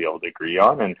we will be able to agree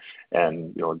on.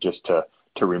 And just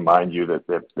to remind you that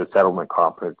the settlement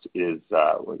conference is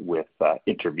with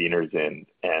interveners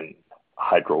and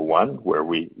Hydro One, where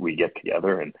we get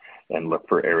together and look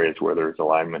for areas where there's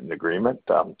alignment and agreement,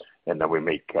 and then we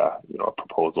make a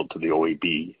proposal to the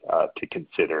OEB to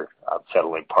consider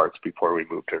settling parts before we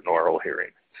move to an oral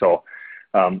hearing. So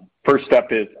first step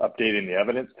is updating the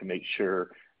evidence to make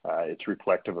sure it's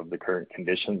reflective of the current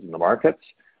conditions in the markets,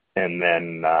 and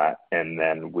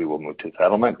then we will move to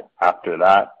settlement. After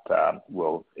that,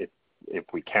 if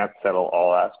we can't settle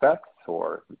all aspects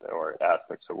or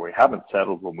aspects that we haven't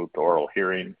settled, we'll move to oral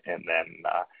hearing, and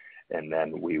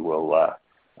then we will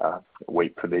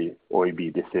wait for the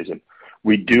OEB decision.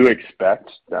 We do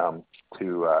expect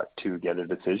to get a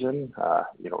decision,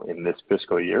 in this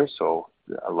fiscal year, so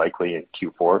likely in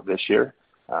Q4 of this year.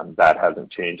 That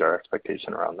hasn't changed our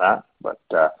expectation around that, but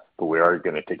we are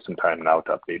going to take some time now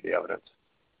to update the evidence.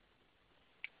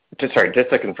 Just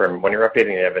to confirm, when you're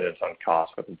updating the evidence on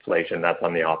cost with inflation, that's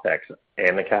on the OPEX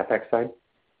and the CAPEX side?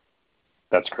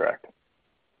 That's correct.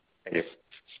 Thank you.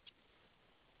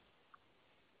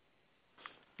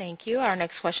 Thank you. Our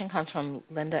next question comes from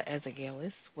Linda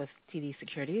Ezergailis with TD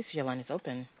Securities. Your line is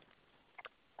open.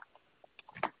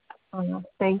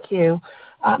 Thank you.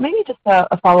 Maybe just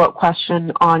a follow-up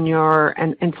question on your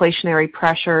inflationary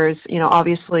pressures.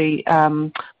 Obviously,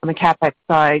 on the CapEx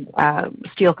side,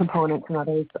 steel components and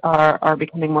others are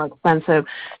becoming more expensive.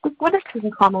 Just wonder if you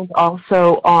can comment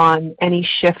also on any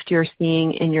shift you're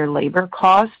seeing in your labor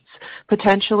costs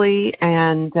potentially,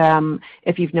 and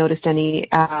if you've noticed any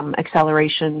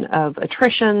acceleration of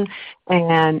attrition,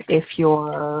 and if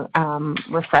you're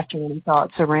reflecting any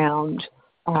thoughts around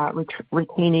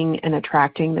retaining and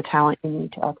attracting the talent you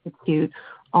need to execute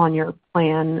on your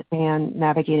plan and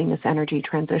navigating this energy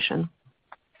transition.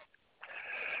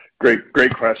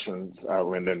 Great questions,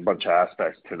 Linda, and a bunch of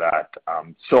aspects to that.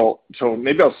 So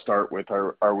maybe I'll start with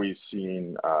are we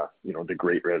seeing the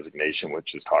Great Resignation,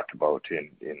 which is talked about in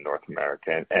North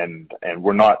America, and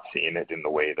we're not seeing it in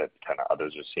the way that kind of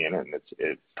others are seeing it, and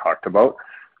it's talked about.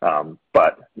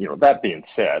 But that being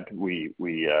said, we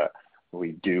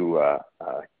do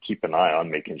keep an eye on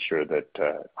making sure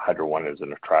that Hydro One is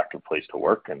an attractive place to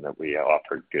work and that we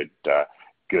offer good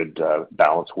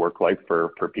balanced work life for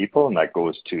people, and that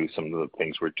goes to some of the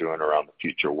things we're doing around the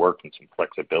future work and some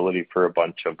flexibility for a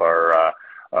bunch of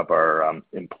our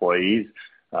employees.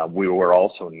 We were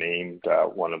also named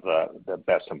one of the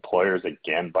best employers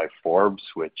again by Forbes,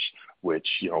 which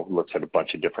looks at a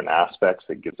bunch of different aspects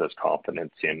that gives us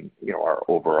confidence in our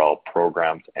overall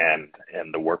programs and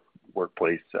the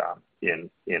workplace in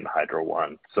Hydro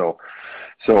One. So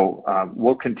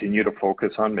we'll continue to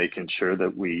focus on making sure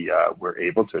that we're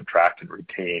able to attract and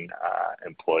retain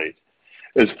employees.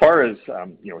 As far as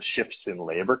shifts in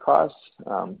labor costs,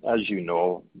 as you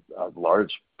know, a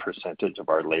large percentage of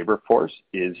our labor force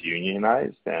is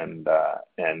unionized, and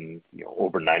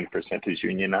over 90% is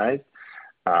unionized.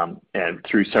 And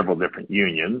through several different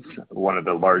unions, one of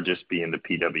the largest being the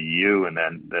PWU, and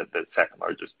then the second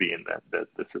largest being the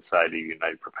Society of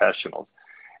United Professionals.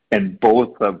 And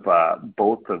both of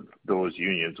those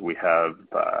unions, we have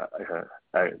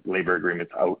labor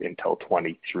agreements out until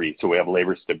 23. So we have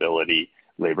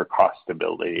labor cost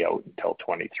stability out until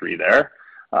 23 there.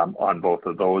 On both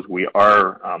of those, we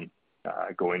are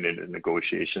going into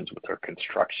negotiations with our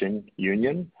construction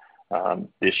union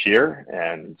this year,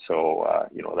 and so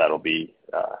that'll be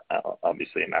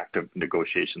obviously an active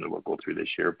negotiation that we'll go through this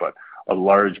year. But a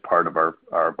large part of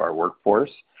our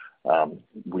workforce,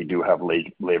 we do have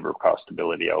labor cost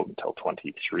stability out until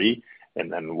 23,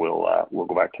 and then we'll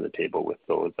go back to the table with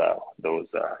those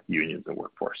unions and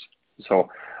workforce. So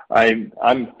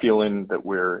I'm feeling that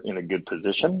we're in a good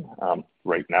position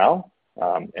right now,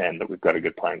 and that we've got a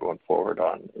good plan going forward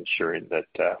on ensuring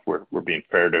that we're being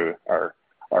fair to our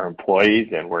employees,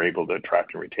 and we're able to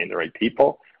attract and retain the right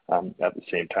people. At the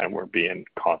same time, we're being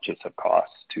conscious of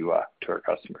costs to our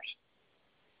customers.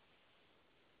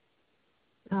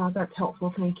 That's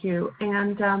helpful, thank you.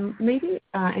 And maybe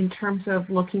in terms of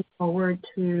looking forward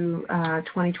to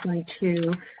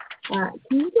 2022, can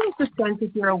you give us a sense,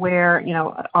 if you're aware,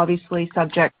 obviously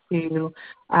subject to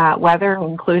weather,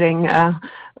 including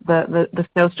the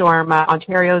snowstorm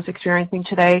Ontario is experiencing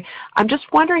today. I'm just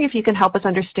wondering if you can help us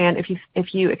understand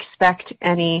if you expect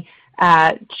any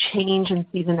change in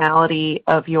seasonality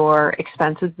of your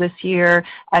expenses this year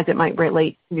as it might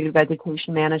relate to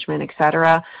vegetation management, et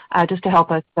cetera, just to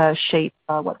help us shape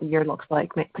what the year looks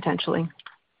like potentially.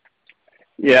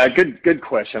 Yeah, good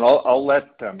question. I'll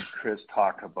let Chris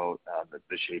talk about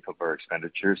the shape of our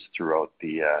expenditures throughout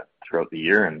the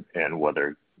year, and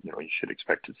whether you should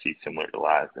expect to see similar to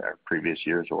our previous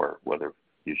years, or whether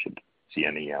you should see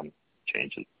any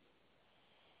changes.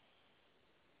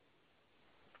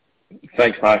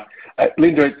 Thanks, Mark.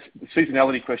 Linda,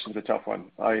 seasonality question is a tough one.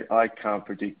 I can't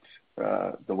predict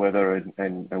the weather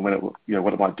and when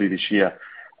what it might do this year.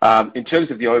 In terms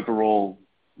of the overall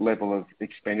level of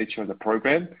expenditure of the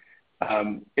program,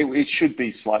 it should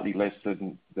be slightly less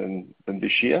than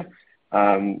this year.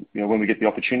 When we get the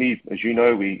opportunity, as you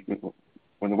know,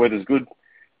 when the weather's good,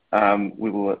 we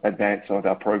will advance some of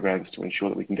our programs to ensure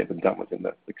that we can get them done within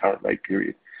the current rate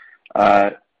period.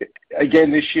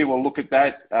 Again, this year we'll look at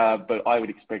that, but I would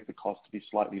expect the cost to be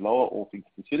slightly lower, all things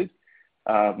considered.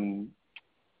 I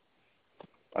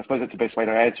suppose that's the best way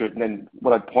to answer it. And then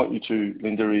what I'd point you to,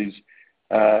 Linda, is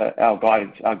our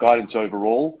guidance. Our guidance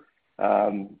overall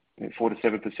 4 to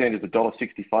 7% is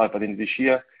 $1.65 by the end of this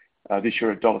year. This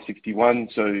year at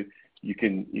 $1.61, so you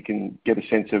can get a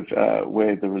sense of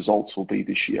where the results will be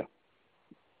this year.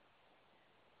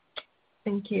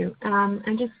 Thank you.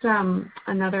 And just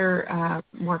another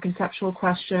more conceptual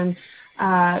question.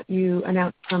 You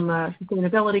announced some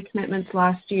sustainability commitments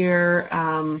last year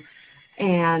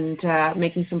and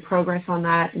making some progress on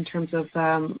that in terms of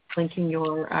linking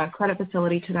your credit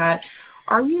facility to that.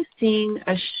 Are you seeing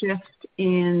a shift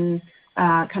in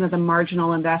kind of the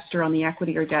marginal investor on the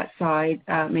equity or debt side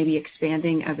maybe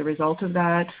expanding as a result of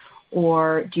that?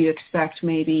 Or do you expect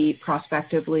maybe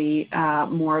prospectively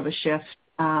more of a shift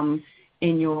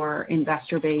in your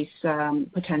investor base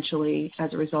potentially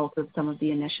as a result of some of the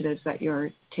initiatives that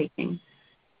you're taking?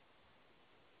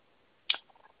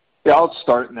 Yeah, I'll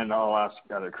start and then I'll ask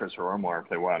either Chris or Omar if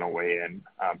they want to weigh in.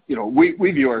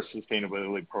 We view our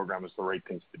sustainability program as the right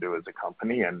things to do as a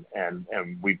company, and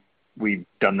we've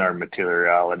done our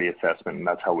materiality assessment, and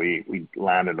that's how we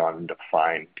landed on and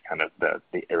defined kind of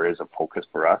the areas of focus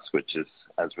for us, which is,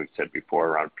 as we've said before,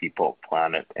 around people,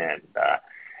 planet,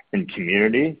 and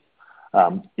community.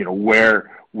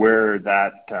 Where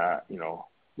that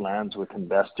lands with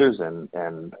investors and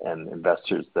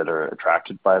investors that are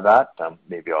attracted by that.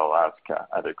 Maybe I'll ask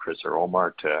either Chris or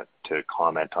Omar to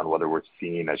comment on whether we're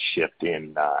seeing a shift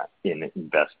in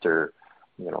investor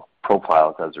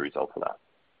profiles as a result of that.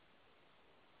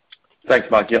 Thanks,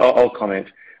 Mark. Yeah, I'll comment.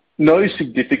 No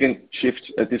significant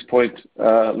shift at this point,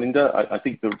 Linda. I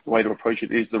think the way to approach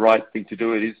it is the right thing to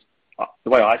do. It is the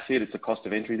way I see it. It's a cost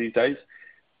of entry these days.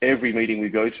 Every meeting we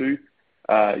go to,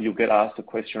 you'll get asked a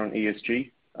question on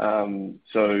ESG.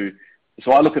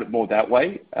 So I look at it more that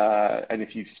way. And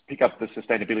if you pick up the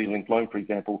sustainability-linked loan, for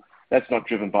example, that's not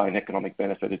driven by an economic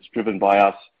benefit. It's driven by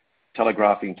us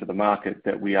telegraphing to the market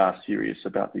that we are serious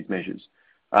about these measures.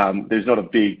 There's not a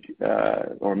big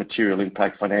or a material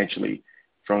impact financially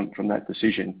from that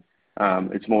decision.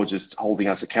 It's more just holding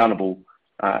us accountable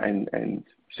and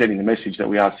sending the message that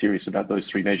we are serious about those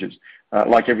three measures,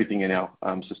 like everything in our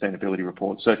sustainability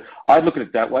report. So I look at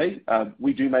it that way.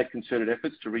 We do make concerted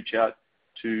efforts to reach out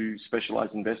to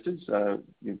specialized investors.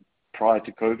 Prior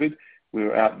to COVID, we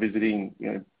were out visiting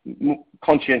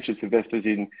conscientious investors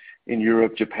in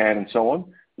Europe, Japan, and so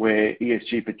on, where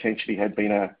ESG potentially had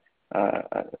been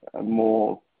a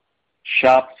more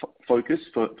sharp focus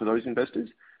for those investors.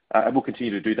 And we'll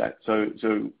continue to do that.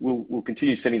 So we'll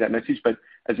continue sending that message. But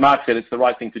as Mark said, it's the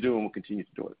right thing to do, and we'll continue to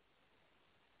do it.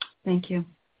 Thank you.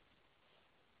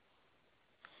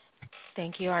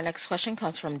 Thank you. Our next question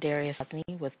comes from Darius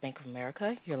Afzani with Bank of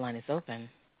America. Your line is open.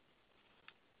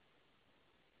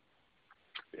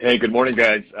 Hey, good morning,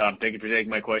 guys. Thank you for taking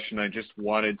my question. I just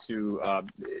wanted to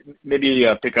maybe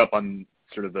pick up on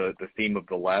sort of the theme of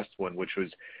the last one, which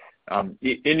was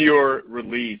in your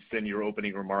release, in your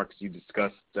opening remarks, you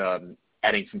discussed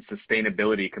adding some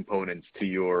sustainability components to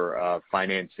your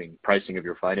pricing of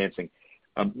your financing.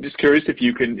 I'm just curious if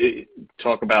you can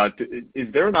talk about,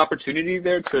 is there an opportunity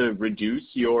there to reduce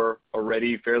your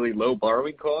already fairly low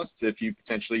borrowing costs if you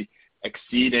potentially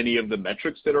exceed any of the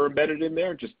metrics that are embedded in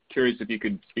there? Just curious if you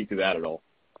could speak to that at all.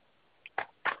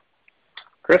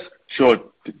 Chris? Sure.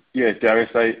 Yeah, Darius,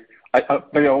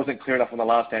 maybe I wasn't clear enough on the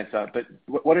last answer, but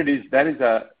what it is, that is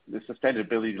the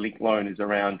sustainability-linked loan is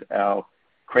around our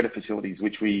credit facilities,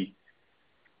 which we've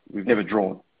never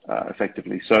drawn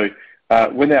effectively. So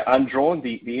when they're undrawn,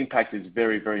 the impact is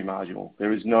very, very marginal.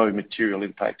 There is no material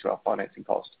impact to our financing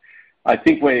cost. I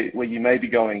think where you may be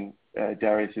going,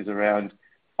 Darius, is around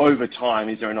over time,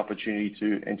 is there an opportunity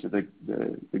to enter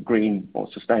the green or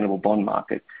sustainable bond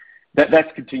market?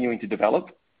 That's continuing to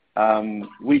develop.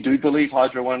 We do believe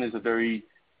Hydro One is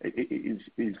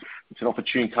it's an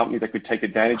opportune company that could take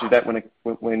advantage of that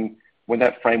when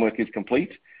that framework is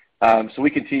complete. So we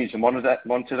continue to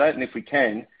monitor that, and if we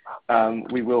can,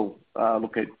 we will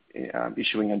look at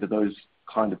issuing under those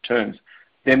kind of terms.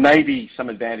 There may be some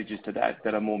advantages to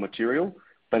that are more material,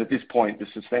 but at this point, the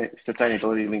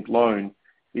sustainability-linked loan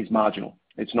is marginal.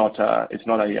 It's not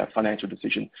a financial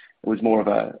decision. It was more of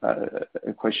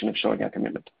a question of showing our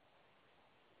commitment.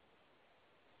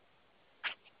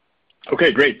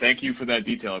 Okay, great. Thank you for that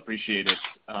detail. I appreciate it.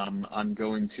 I'm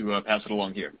going to pass it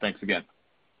along here. Thanks again.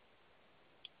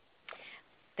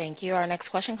 Thank you. Our next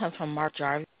question comes from Mark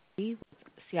Jarvi with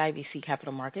CIBC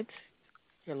Capital Markets.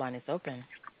 Your line is open.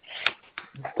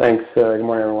 Thanks. Good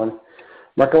morning, everyone.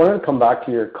 Mark, I wanted to come back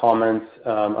to your comments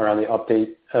around the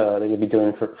update that you'll be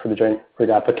doing for the joint rate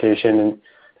application. And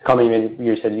the comment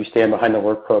you said you stand behind the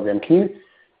work program. Can you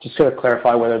just sort of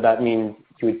clarify whether that means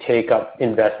you would take up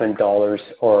investment dollars,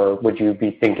 or would you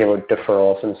be thinking about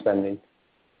deferral some spending?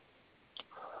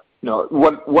 No,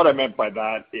 what I meant by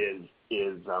that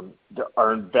is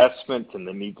our investment and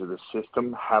the needs of the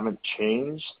system haven't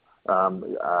changed.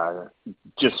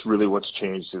 Just really what's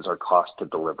changed is our cost to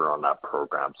deliver on that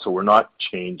program. So we're not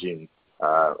changing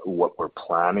what we're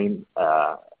planning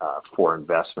for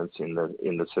investments in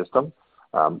the system.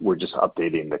 We're just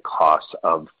updating the cost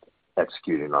of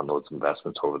executing on those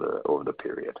investments over the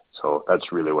period. So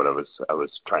that's really what I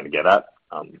was trying to get at.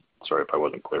 Sorry if I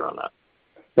wasn't clear on that.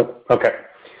 Okay.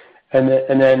 And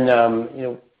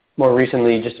then more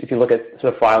recently, just if you look at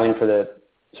sort of filing for the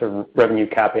sort of revenue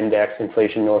cap index,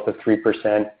 inflation north of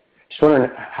 3%, just wondering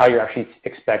how you actually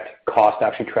expect cost to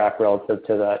actually track relative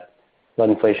to that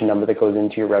inflation number that goes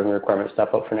into your revenue requirement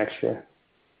step up for next year.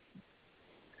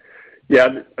 Yeah,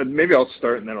 maybe I'll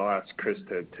start and then I'll ask Chris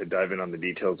to dive in on the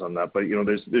details on that. But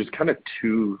there's kind of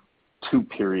two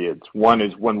periods. One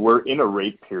is when we're in a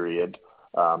rate period.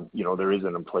 There is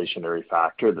an inflationary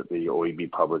factor that the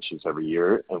OEB publishes every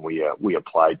year, and we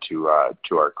apply to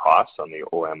our costs on the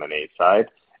OM&A side.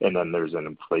 And then there's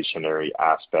an inflationary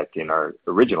aspect in our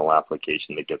original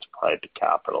application that gets applied to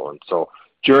capital. And so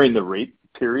during the rate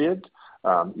period,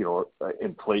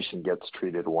 inflation gets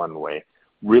treated one way.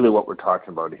 Really what we're talking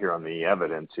about here on the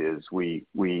evidence is we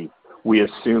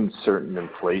assumed certain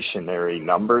inflationary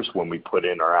numbers when we put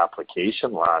in our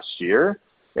application last year.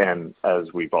 And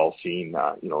as we've all seen,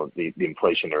 the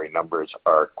inflationary numbers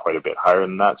are quite a bit higher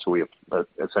than that. So we have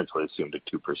essentially assumed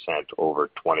a 2% over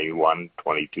 21,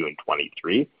 22, and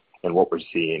 23. And what we're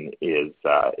seeing is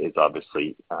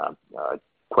obviously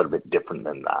quite a bit different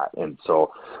than that. And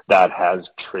so that has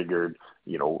triggered,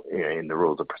 in the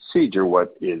rules of procedure,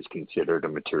 what is considered a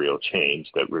material change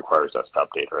that requires us to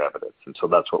update our evidence. And so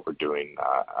that's what we're doing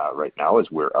right now is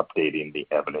we're updating the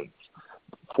evidence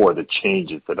for the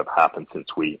changes that have happened since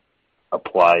we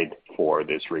applied for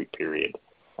this rate period,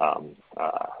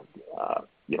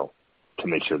 to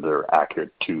make sure they're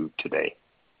accurate to today.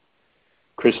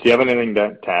 Chris, do you have anything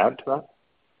to add to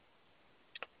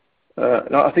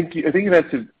that? No, I think you've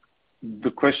answered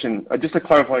the question. Just a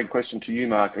clarifying question to you,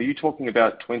 Mark. Are you talking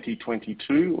about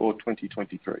 2022 or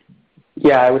 2023?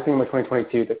 Yeah, I was thinking about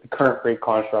 2022, the current rate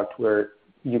construct where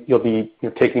you'll be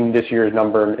taking this year's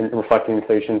number and reflecting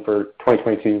inflation for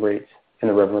 2022 rates in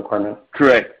the revenue requirement.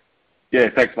 Correct. Yeah,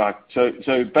 thanks, Mark. So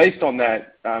based on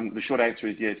that, the short answer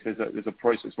is yes. There's a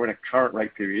process. We're in a current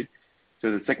rate period.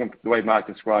 So the way Mark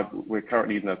described, we're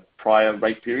currently in the prior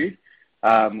rate period,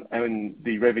 and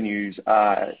the revenues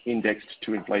are indexed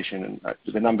to inflation, and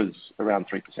the number's around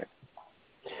 3%.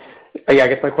 Yeah, I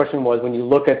guess my question was when you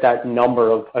look at that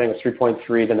number of, I think it's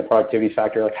 3.3, then the productivity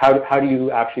factor, like how do you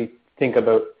actually think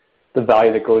about the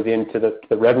value that goes into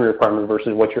the revenue requirement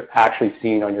versus what you're actually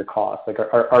seeing on your costs? Like,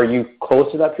 are you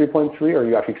close to that 3.3, or are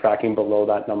you actually tracking below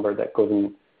that number that goes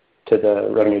into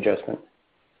the revenue adjustment?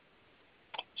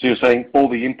 So you're saying all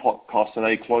the input costs, are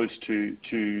they close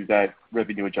to that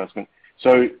revenue adjustment?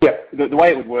 So yeah. The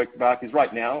way it would work, Mark, is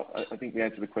right now, I think we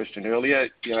answered the question earlier,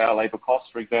 our labour costs,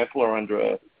 for example, are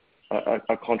under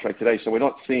a contract today. So we're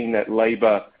not seeing that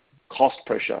labour cost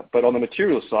pressure. But on the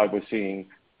materials side, we're seeing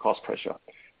cost pressure.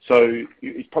 So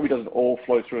it probably doesn't all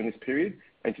flow through in this period.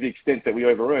 And to the extent that we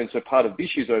over-earn, so part of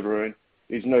this year's over-earn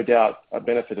is no doubt a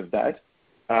benefit of that.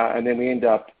 And then we end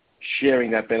up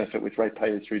sharing that benefit with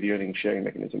ratepayers through the earnings sharing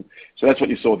mechanism. So that's what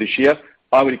you saw this year.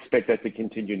 I would expect that to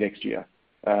continue next year.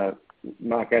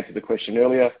 Mark answered the question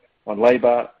earlier. On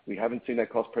labour, we haven't seen that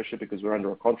cost pressure because we're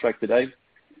under a contract today.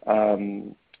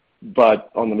 But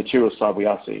on the materials side, we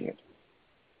are seeing it.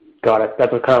 Got it.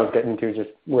 That's what kind of was getting to,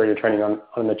 just where you're trending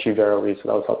on achieved ROE, so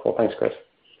that was helpful. Thanks, Chris.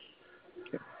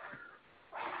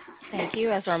 Thank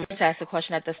you. As a reminder to ask a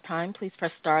question at this time, please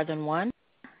press star then one.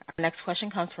 Our next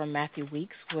question comes from Matthew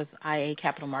Weeks with iA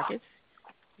Capital Markets.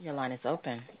 Your line is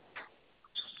open.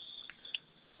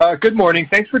 Good morning.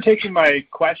 Thanks for taking my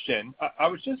question. I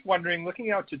was just wondering,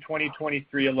 looking out to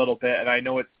 2023 a little bit, and I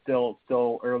know it's still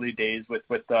early days with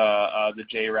the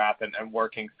JRAP and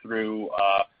working through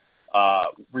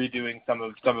redoing some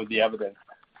of the evidence.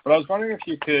 But I was wondering if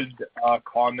you could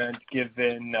comment,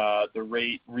 given the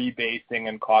rate rebasing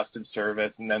and cost of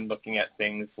service, and then looking at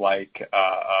things like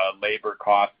labor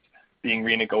costs being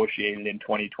renegotiated in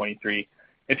 2023,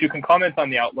 if you can comment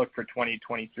on the outlook for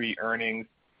 2023 earnings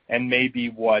and maybe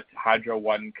what Hydro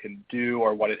One can do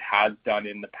or what it has done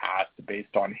in the past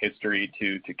based on history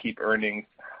to keep earnings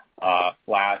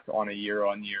flat on a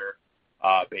year-on-year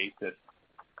basis.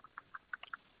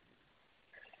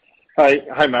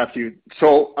 Hi, Matthew.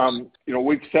 So,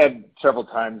 we've said several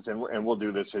times, and we'll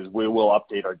do this, is we will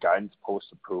update our guidance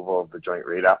post-approval of the joint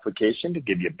rate application to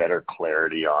give you better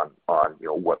clarity on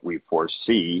what we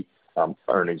foresee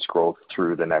earnings growth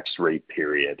through the next rate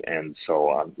period. And so,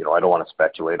 I don't want to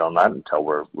speculate on that until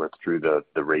we're through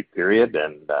the rate period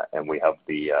and we have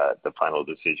the final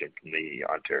decision from the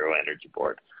Ontario Energy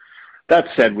Board. That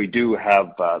said, we do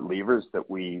have levers that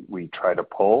we try to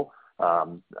pull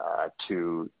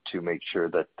to make sure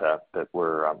that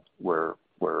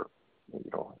we're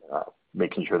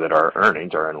making sure that our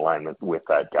earnings are in alignment with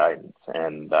that guidance.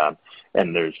 And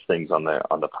there's things on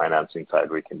the financing side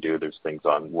we can do. There's things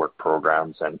on work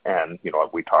programs, and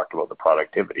we talked about the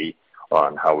productivity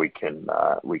on how we can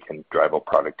drive up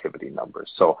productivity numbers.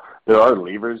 So there are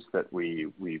levers that we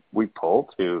pull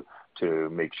to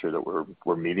make sure that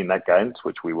we're meeting that guidance,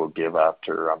 which we will give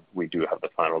after we do have the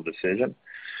final decision.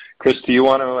 Chris, do you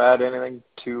want to add anything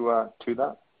to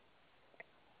that?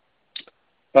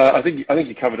 I think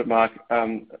you covered it, Mark.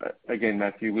 Again,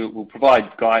 Matthew, we'll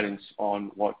provide guidance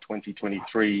on what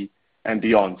 2023 and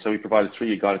beyond. So we provided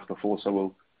 3-year guidance before.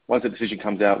 So once the decision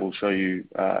comes out, we'll show you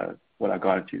what our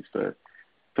guidance is for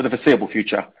the foreseeable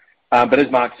future. But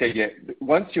as Mark said,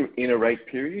 once you're in a rate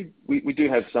period, we do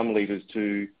have some levers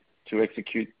to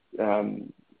execute,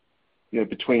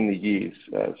 between the years,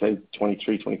 say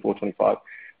 23, 24, 25.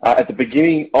 At the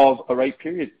beginning of a rate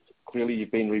period, clearly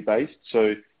you've been rebased.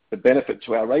 So the benefit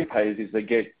to our ratepayers is they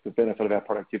get the benefit of our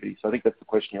productivity. So I think that's the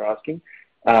question you're asking.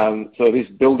 So this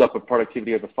build-up of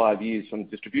productivity over 5 years from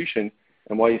distribution,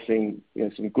 and why you're seeing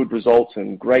some good results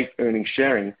and great earnings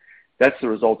sharing, that's the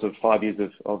result of 5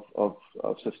 years of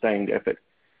sustained effort.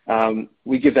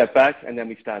 We give that back, and then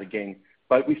we start again.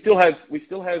 But we still have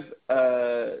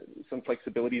some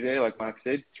flexibility there, like Mark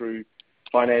said, through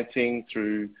financing,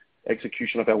 through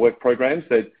execution of our work programs,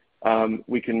 that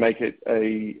we can make it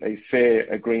a fair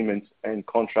agreement and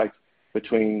contract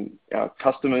between our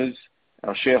customers,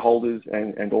 our shareholders,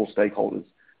 and all stakeholders.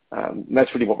 And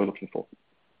that's really what we're looking for.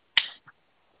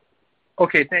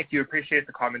 Okay, thank you. Appreciate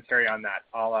the commentary on that.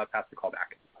 I'll pass the call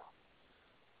back.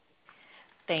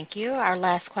 Thank you. Our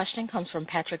last question comes from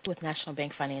Patrick with National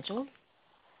Bank Financial.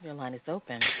 Your line is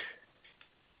open.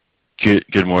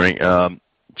 Good morning.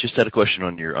 Just had a question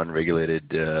on your unregulated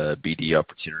BD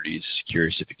opportunities.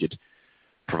 Curious if you could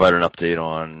provide an update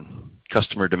on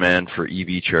customer demand for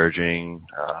EV charging,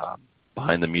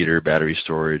 behind-the-meter battery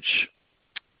storage,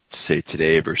 say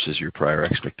today versus your prior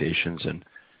expectations, and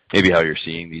maybe how you're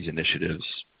seeing these initiatives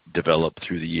develop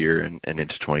through the year and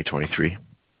into 2023.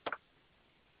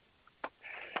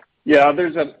 Yeah,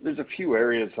 there's a few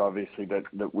areas obviously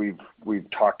that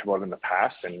we've talked about in the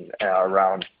past and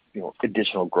around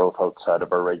additional growth outside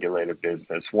of our regulated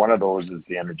business. One of those is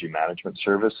the energy management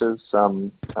services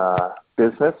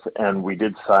business, and we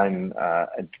did sign a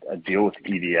deal with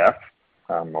EDF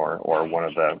or one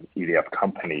of the EDF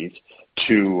companies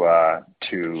to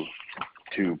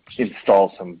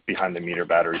install some behind-the-meter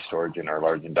battery storage in our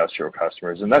large industrial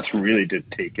customers, and that's really to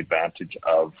take advantage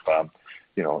of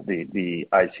the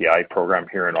ICI program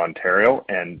here in Ontario,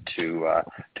 and to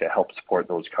help support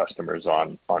those customers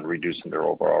on reducing their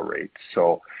overall rates.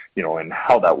 So, and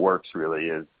how that works really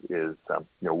is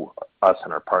us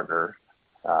and our partner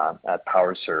at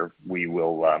PowerServe, we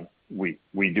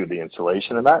do the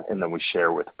installation of that, and then we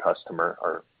share with the customer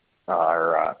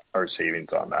our savings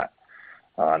on that,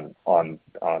 on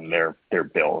their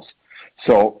bills.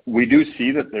 So we do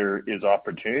see that there is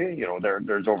opportunity.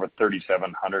 There's over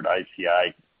 3,700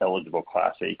 ICI eligible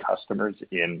Class A customers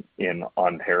in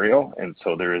Ontario, and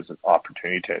so there is an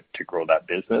opportunity to grow that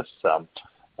business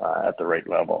at the right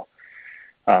level.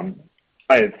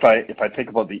 If I think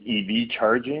about the EV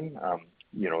charging,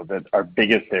 that our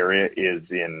biggest area is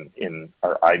in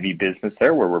our IV business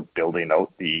there, where we're building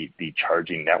out the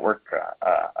charging network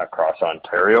across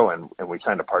Ontario, and we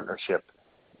signed a partnership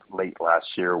late last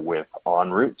year with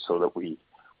Enroute, so that we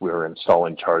were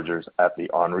installing chargers at the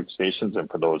Enroute stations. And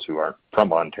for those who aren't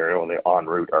from Ontario, the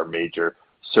Enroute are major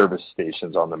service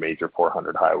stations on the major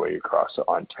 400 highway across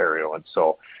Ontario, and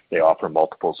so they offer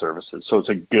multiple services. So it's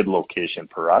a good location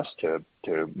for us to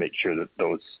make sure that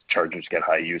those chargers get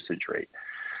high usage rate.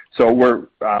 So we're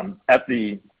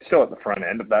still at the front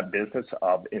end of that business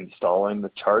of installing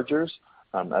the chargers.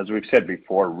 As we've said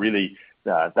before, really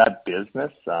that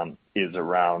business is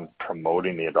around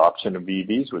promoting the adoption of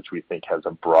EVs, which we think has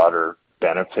a broader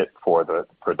benefit for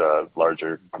the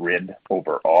larger grid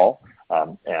overall,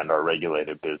 and our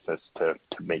regulated business to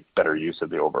make better use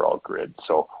of the overall grid.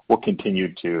 So we'll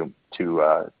continue to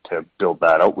build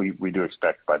that out. We do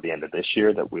expect by the end of this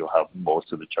year that we'll have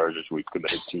most of the chargers we've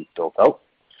committed to built out.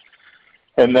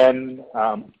 And then,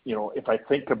 if I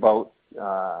think about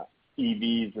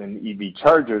EVs and EV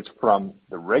chargers from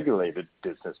the regulated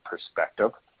business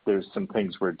perspective, there's some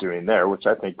things we're doing there which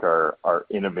I think are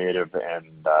innovative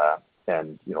and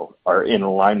are in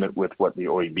alignment with what the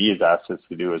OEB has asked us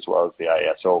to do, as well as the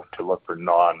ISO, to look for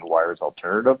non-wires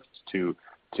alternatives to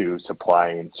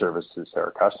supplying services to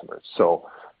our customers. So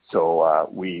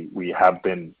we have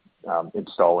been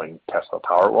installing Tesla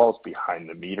Powerwalls behind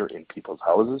the meter in people's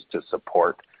houses to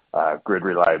support grid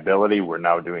reliability. We're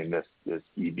now doing this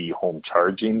EV home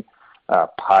charging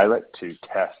pilot to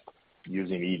test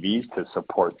using EVs to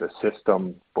support the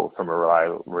system, both from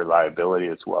a reliability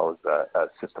as well as a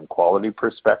system quality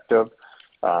perspective.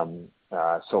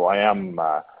 So I am,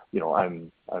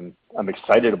 I'm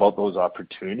excited about those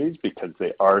opportunities because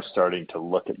they are starting to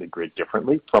look at the grid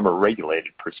differently from a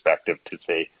regulated perspective to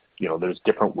say, there's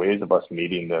different ways of us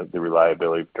meeting the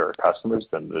reliability to our customers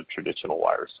than the traditional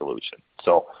wire solution.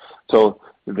 So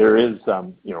there is,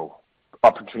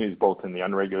 opportunities both in the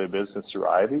unregulated business through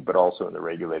Ivy, but also in the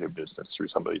regulated business through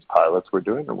some of these pilots we're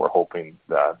doing, and we're hoping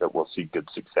that we'll see good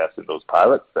success in those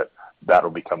pilots,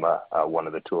 that'll become one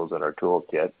of the tools in our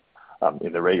toolkit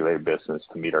in the regulated business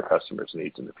to meet our customers'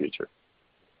 needs in the future.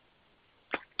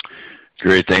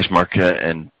 Great. Thanks, Mark.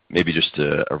 And maybe just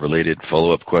a related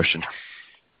follow-up question.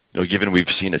 Given we've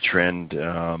seen a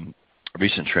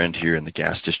recent trend here in the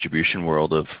gas distribution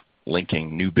world of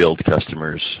linking new build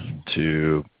customers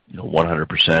to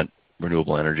 100%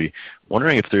 renewable energy,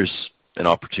 wondering if there's an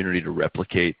opportunity to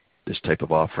replicate this type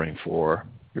of offering for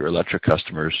your electric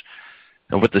customers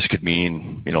and what this could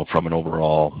mean, from an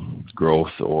overall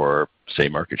growth or, say,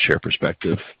 market share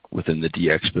perspective within the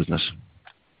DX business.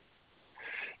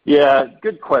 Yeah,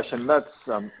 good question. That's,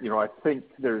 I think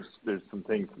there's some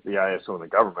things that the ISO and the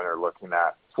government are looking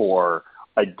at for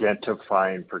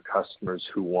identifying for customers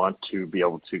who want to be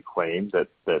able to claim that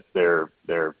their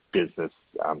business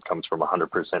comes from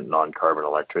 100% non-carbon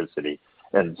electricity.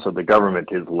 And so the government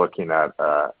is looking at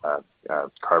a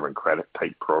carbon credit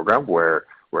type program where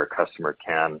a customer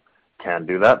can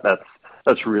do that.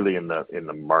 That's really in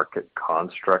the market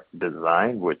construct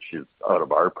design, which is out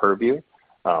of our purview.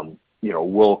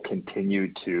 We'll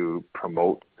continue to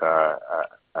promote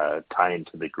tying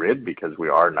to the grid because we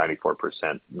are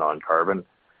 94% non-carbon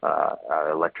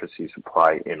electricity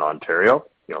supply in Ontario,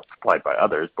 supplied by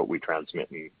others, but we transmit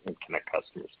and connect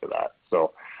customers to that.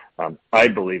 So I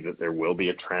believe that there will be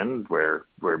a trend where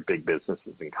big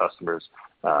businesses and customers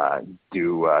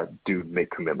do make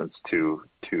commitments to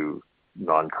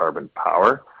non-carbon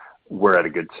power. We're at a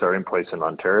good starting place in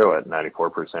Ontario at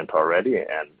 94% already,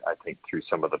 and I think through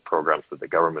some of the programs that the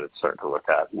government is starting to look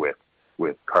at with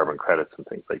carbon credits and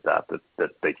things like that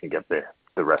they can get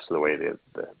the rest of the way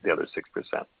the other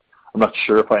 6%. I'm not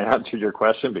sure if I answered your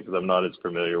question because I'm not as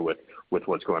familiar with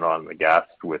what's going on in the gas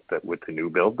with the new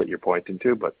build that you're pointing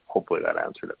to, but hopefully that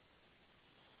answered it.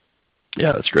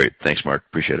 Yeah, that's great. Thanks, Mark.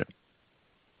 Appreciate it.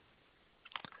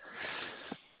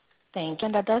 Thank you.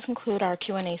 And that does conclude our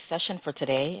Q&A session for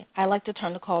today. I'd like to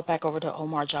turn the call back over to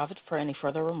Omar Javed for any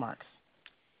further remarks.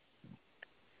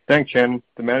 Thanks, Jen.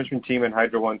 The management team at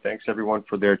Hydro One thanks everyone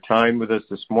for their time with us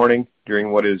this morning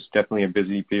during what is definitely a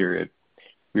busy period.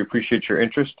 We appreciate your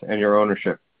interest and your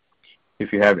ownership.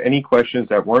 If you have any questions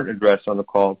that weren't addressed on the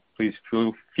call, please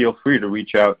feel free to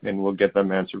reach out and we'll get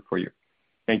them answered for you.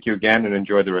 Thank you again and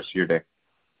enjoy the rest of your day.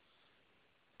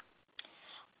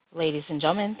 Ladies and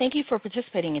gentlemen, thank you for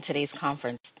participating in today's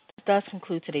conference. This does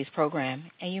conclude today's program,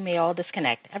 and you may all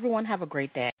disconnect. Everyone have a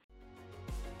great day.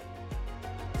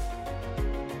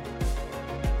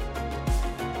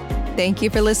 Thank you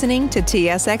for listening to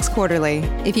TSX Quarterly.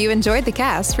 If you enjoyed the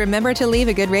cast, remember to leave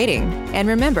a good rating. And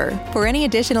remember, for any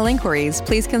additional inquiries,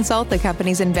 please consult the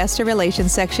company's investor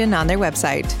relations section on their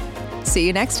website. See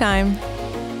you next time.